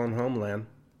grata in his own homeland.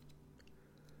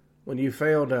 When you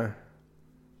fail to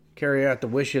carry out the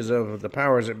wishes of the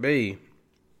powers that be,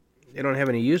 they don't have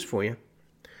any use for you.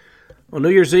 On New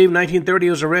Year's Eve, 1930, he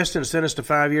was arrested and sentenced to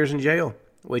 5 years in jail,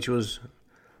 which was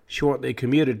shortly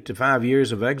commuted to 5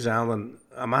 years of exile in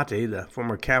Almaty, the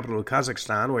former capital of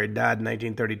Kazakhstan, where he died in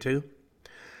 1932.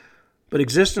 But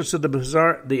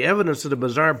the evidence of the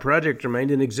bizarre project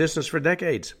remained in existence for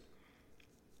decades.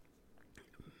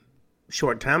 A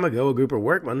short time ago, a group of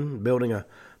workmen building a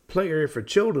play area for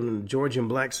children in the Georgian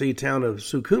Black Sea town of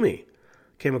Sukhumi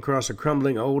came across a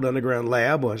crumbling old underground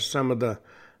lab where some of the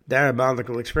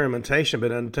diabolical experimentation had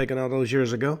been undertaken all those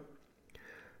years ago.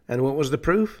 And what was the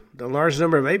proof? The large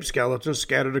number of ape skeletons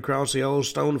scattered across the old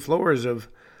stone floors of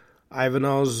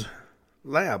Ivanov's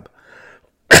lab.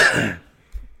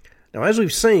 Now, as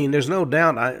we've seen, there's no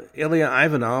doubt Ilya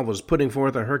Ivanov was putting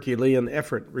forth a Herculean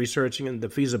effort researching the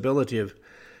feasibility of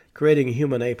creating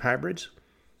human-ape hybrids.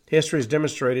 History has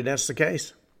demonstrated that's the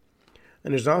case.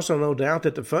 And there's also no doubt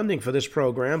that the funding for this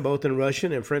program, both in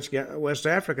Russian and French West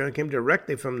Africa, came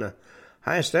directly from the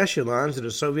highest echelons of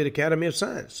the Soviet Academy of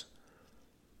Science.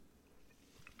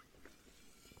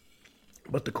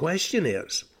 But the question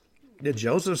is, did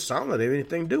Joseph Stalin have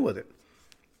anything to do with it?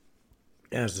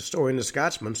 As the story in The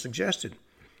Scotsman suggested.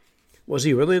 Was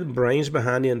he really the brains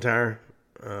behind the entire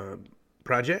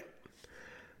project?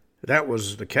 If that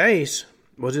was the case,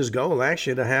 was his goal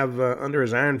actually to have under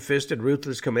his iron-fisted,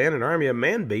 ruthless command an army of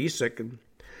man-beasts that could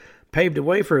pave the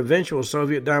way for eventual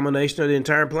Soviet domination of the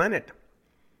entire planet?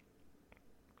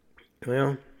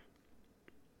 Well,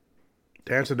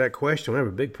 to answer that question, we have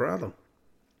a big problem.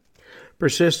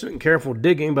 Persistent and careful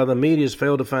digging by the media has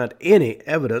failed to find any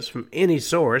evidence from any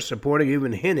source supporting or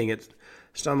even hinting at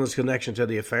Stalin's connection to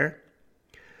the affair.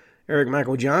 Eric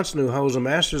Michael Johnson, who holds a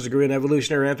master's degree in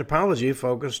evolutionary anthropology,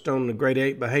 focused on the grade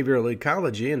 8 behavioral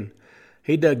ecology, and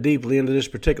he dug deeply into this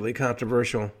particularly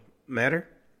controversial matter.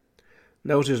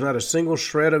 Notes there's not a single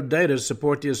shred of data to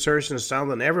support the assertion that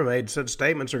Stalin ever made such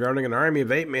statements regarding an army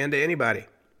of ape men to anybody.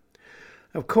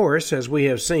 Of course, as we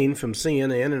have seen from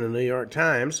CNN and the New York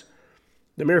Times,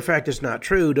 the mere fact it's not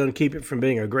true doesn't keep it from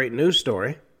being a great news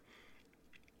story.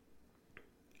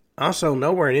 Also,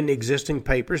 nowhere in any existing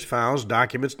papers, files,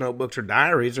 documents, notebooks, or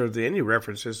diaries are there any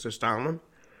references to Stalin,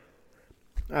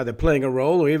 either playing a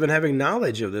role or even having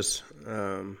knowledge of this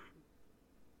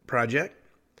project.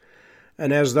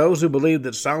 And as those who believe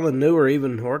that Stalin knew or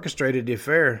even orchestrated the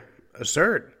affair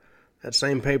assert, that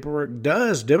same paperwork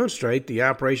does demonstrate the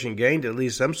operation gained at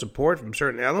least some support from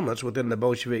certain elements within the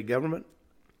Bolshevik government.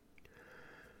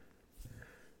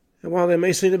 And while there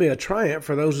may seem to be a triumph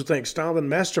for those who think Stalin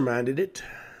masterminded it,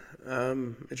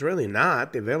 it's really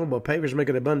not. The available papers make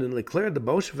it abundantly clear the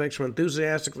Bolsheviks were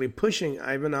enthusiastically pushing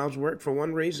Ivanov's work for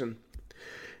one reason.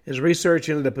 His research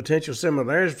into the potential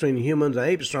similarities between humans and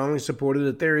apes strongly supported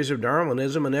the theories of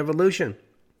Darwinism and evolution.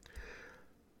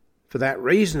 For that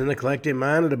reason, in the collective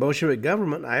mind of the Bolshevik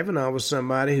government, Ivanov was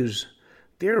somebody whose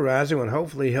theorizing would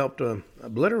hopefully help to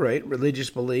obliterate religious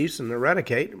beliefs and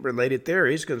eradicate related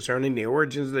theories concerning the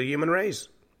origins of the human race.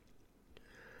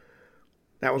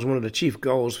 That was one of the chief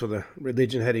goals for the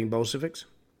religion-hating Bolsheviks.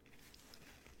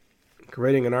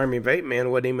 Creating an army of ape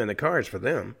men wasn't even in the cards for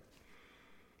them.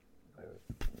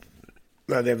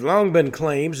 Now, there have long been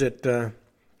claims that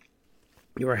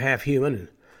you were half human and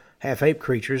half ape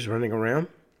creatures running around.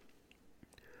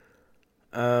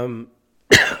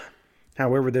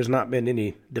 However, there's not been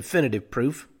any definitive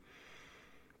proof.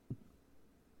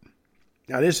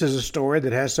 Now, this is a story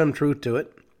that has some truth to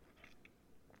it,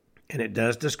 and it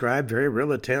does describe very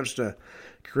real attempts to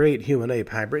create human-ape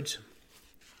hybrids.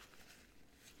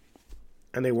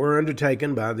 And they were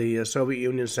undertaken by the Soviet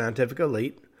Union scientific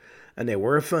elite, and they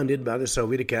were funded by the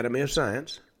Soviet Academy of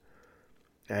Science.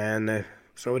 And the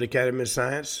Soviet Academy of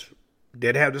Science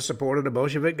did have the support of the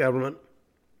Bolshevik government.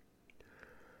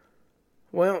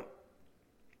 Well,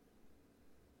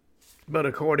 but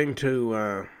according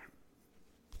to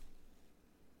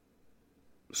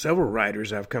several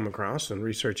writers I've come across in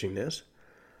researching this,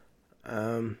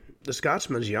 the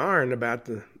Scotsman's yarn about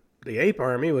the ape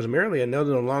army was merely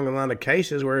another along the line of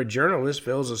cases where a journalist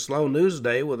fills a slow news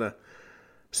day with a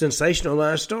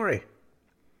sensationalized story.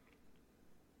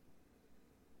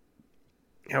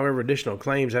 However, additional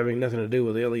claims having nothing to do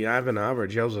with Ilya Ivanov or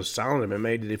Joseph Stalin have been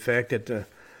made to the effect that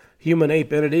human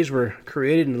ape entities were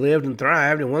created and lived and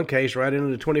thrived, in one case, right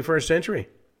into the 21st century.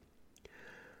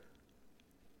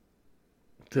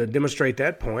 To demonstrate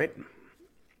that point,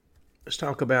 let's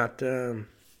talk about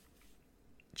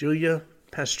Julia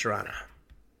Pastrana.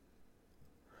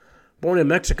 Born in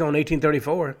Mexico in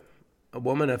 1834, a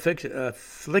woman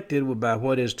afflicted by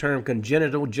what is termed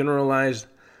congenital generalized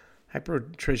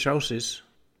hypertrichosis,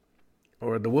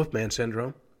 or the Wolfman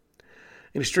syndrome.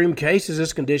 In extreme cases,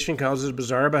 this condition causes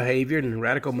bizarre behavior and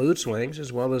radical mood swings,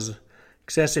 as well as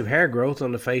excessive hair growth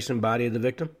on the face and body of the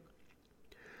victim.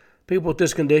 People with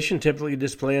this condition typically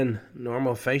display a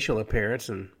normal facial appearance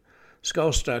and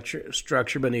skull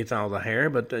structure beneath all the hair,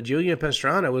 but Julia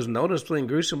Pastrana was noticeably and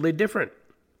gruesomely different.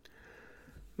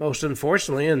 Most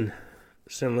unfortunately, and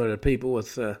similar to people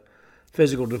with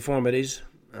physical deformities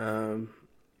of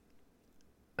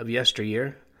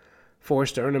yesteryear,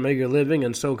 forced to earn a meager living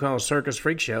in so-called circus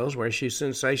freak shows where she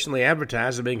sensationally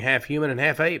advertised as being half human and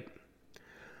half ape.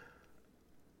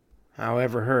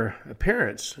 However, her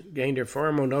appearance gained her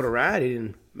far more notoriety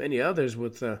than many others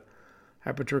with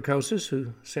hypertrichosis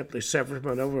who simply suffered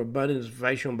from an overabundance of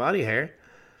facial and body hair.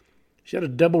 She had a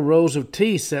double rows of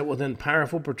teeth set within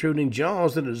powerful protruding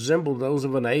jaws that resembled those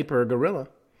of an ape or a gorilla. In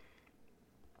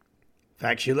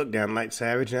fact, she looked downright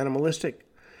savage and animalistic.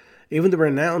 Even the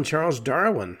renowned Charles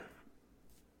Darwin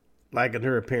likened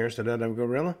her appearance to that of a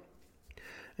gorilla.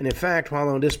 And in fact, while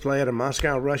on display at a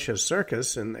Moscow, Russia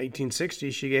circus in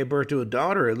 1860, she gave birth to a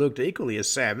daughter who looked equally as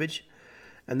savage,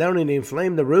 and not only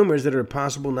inflamed the rumors that her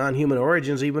possible non-human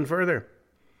origins even further.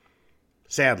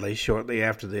 Sadly, shortly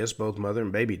after this, both mother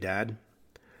and baby died.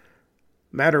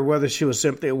 Matter whether she was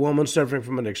simply a woman suffering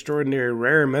from an extraordinary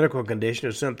rare medical condition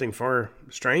or something far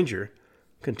stranger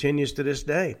continues to this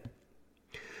day.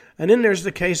 And then there's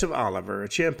the case of Oliver, a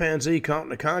chimpanzee caught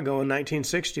in Chicago in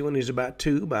 1960 when he was about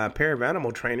 2 by a pair of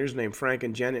animal trainers named Frank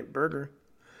and Janet Berger.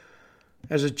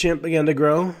 As the chimp began to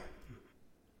grow,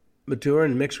 mature,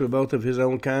 and mix with both of his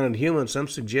own kind and humans, some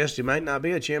suggest he might not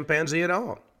be a chimpanzee at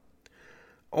all.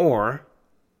 Or,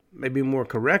 maybe more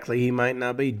correctly, he might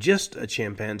not be just a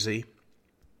chimpanzee.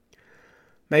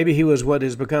 Maybe he was what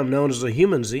has become known as a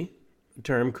humanzee, a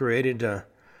term created to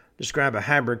describe a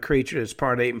hybrid creature that's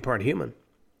part ape and part human.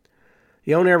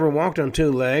 He only ever walked on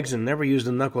 2 legs and never used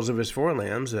the knuckles of his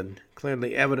forelimbs, and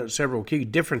clearly evident several key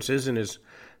differences in his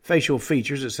facial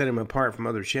features that set him apart from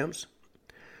other chimps.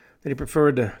 That he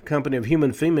preferred the company of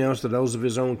human females to those of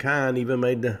his own kind even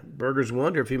made the Bergers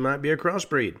wonder if he might be a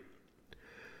crossbreed.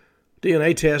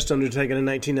 DNA test undertaken in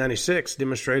 1996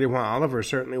 demonstrated while Oliver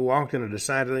certainly walked in a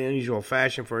decidedly unusual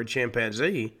fashion for a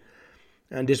chimpanzee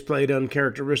and displayed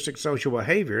uncharacteristic social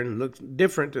behavior and looked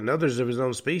different than others of his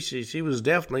own species, he was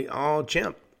definitely all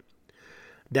chimp.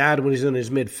 Died when he was in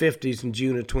his mid-50s in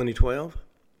June of 2012.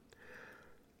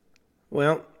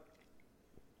 Well,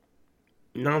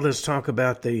 now let's talk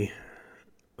about the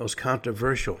most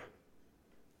controversial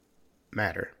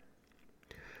matter.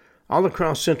 All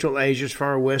across Central Asia, as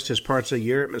far west as parts of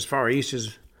Europe, as far east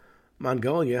as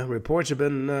Mongolia, reports have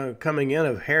been coming in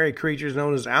of hairy creatures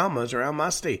known as almas or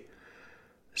almasti.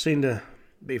 Seem to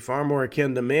be far more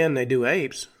akin to men than they do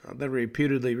apes. They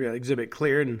reputedly exhibit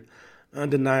clear and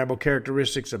undeniable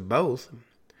characteristics of both.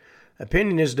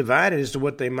 Opinion is divided as to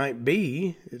what they might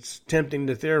be. It's tempting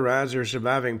to theorize they're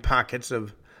surviving pockets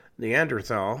of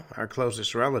Neanderthal, our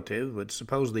closest relative, which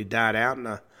supposedly died out in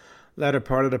the latter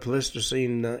part of the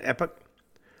Pleistocene epoch,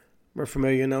 more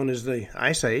familiar known as the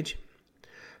Ice Age.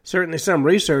 Certainly some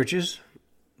researchers,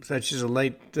 such as a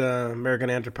late American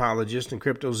anthropologist and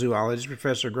cryptozoologist,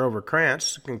 Professor Grover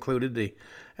Krantz, concluded the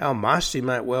almasti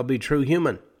might well be true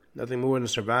human, nothing more than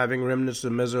surviving remnants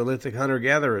of Mesolithic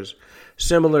hunter-gatherers,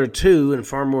 similar to and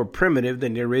far more primitive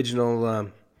than the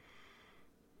original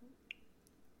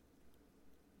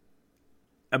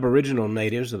Aboriginal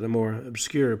natives of the more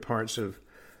obscure parts of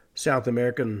South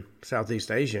America and Southeast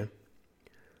Asia.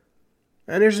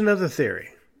 And there's another theory,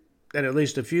 that at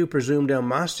least a few presumed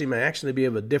almasti may actually be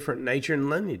of a different nature and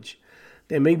lineage.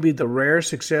 They may be the rare,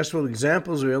 successful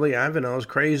examples of Ilya Ivanov's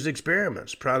crazed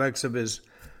experiments, products of his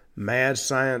mad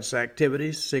science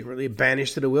activities, secretly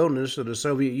banished to the wilderness of the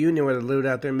Soviet Union where they lived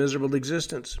out their miserable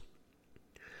existence.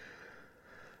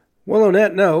 Well, on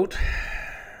that note,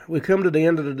 we come to the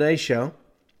end of today's show.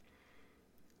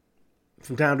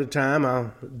 From time to time,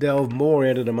 I'll delve more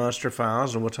into the monster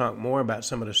files, and we'll talk more about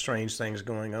some of the strange things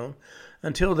going on.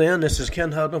 Until then, this is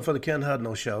Ken Hudnall for the Ken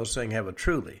Hudnall Show, saying have a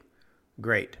truly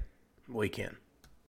great weekend.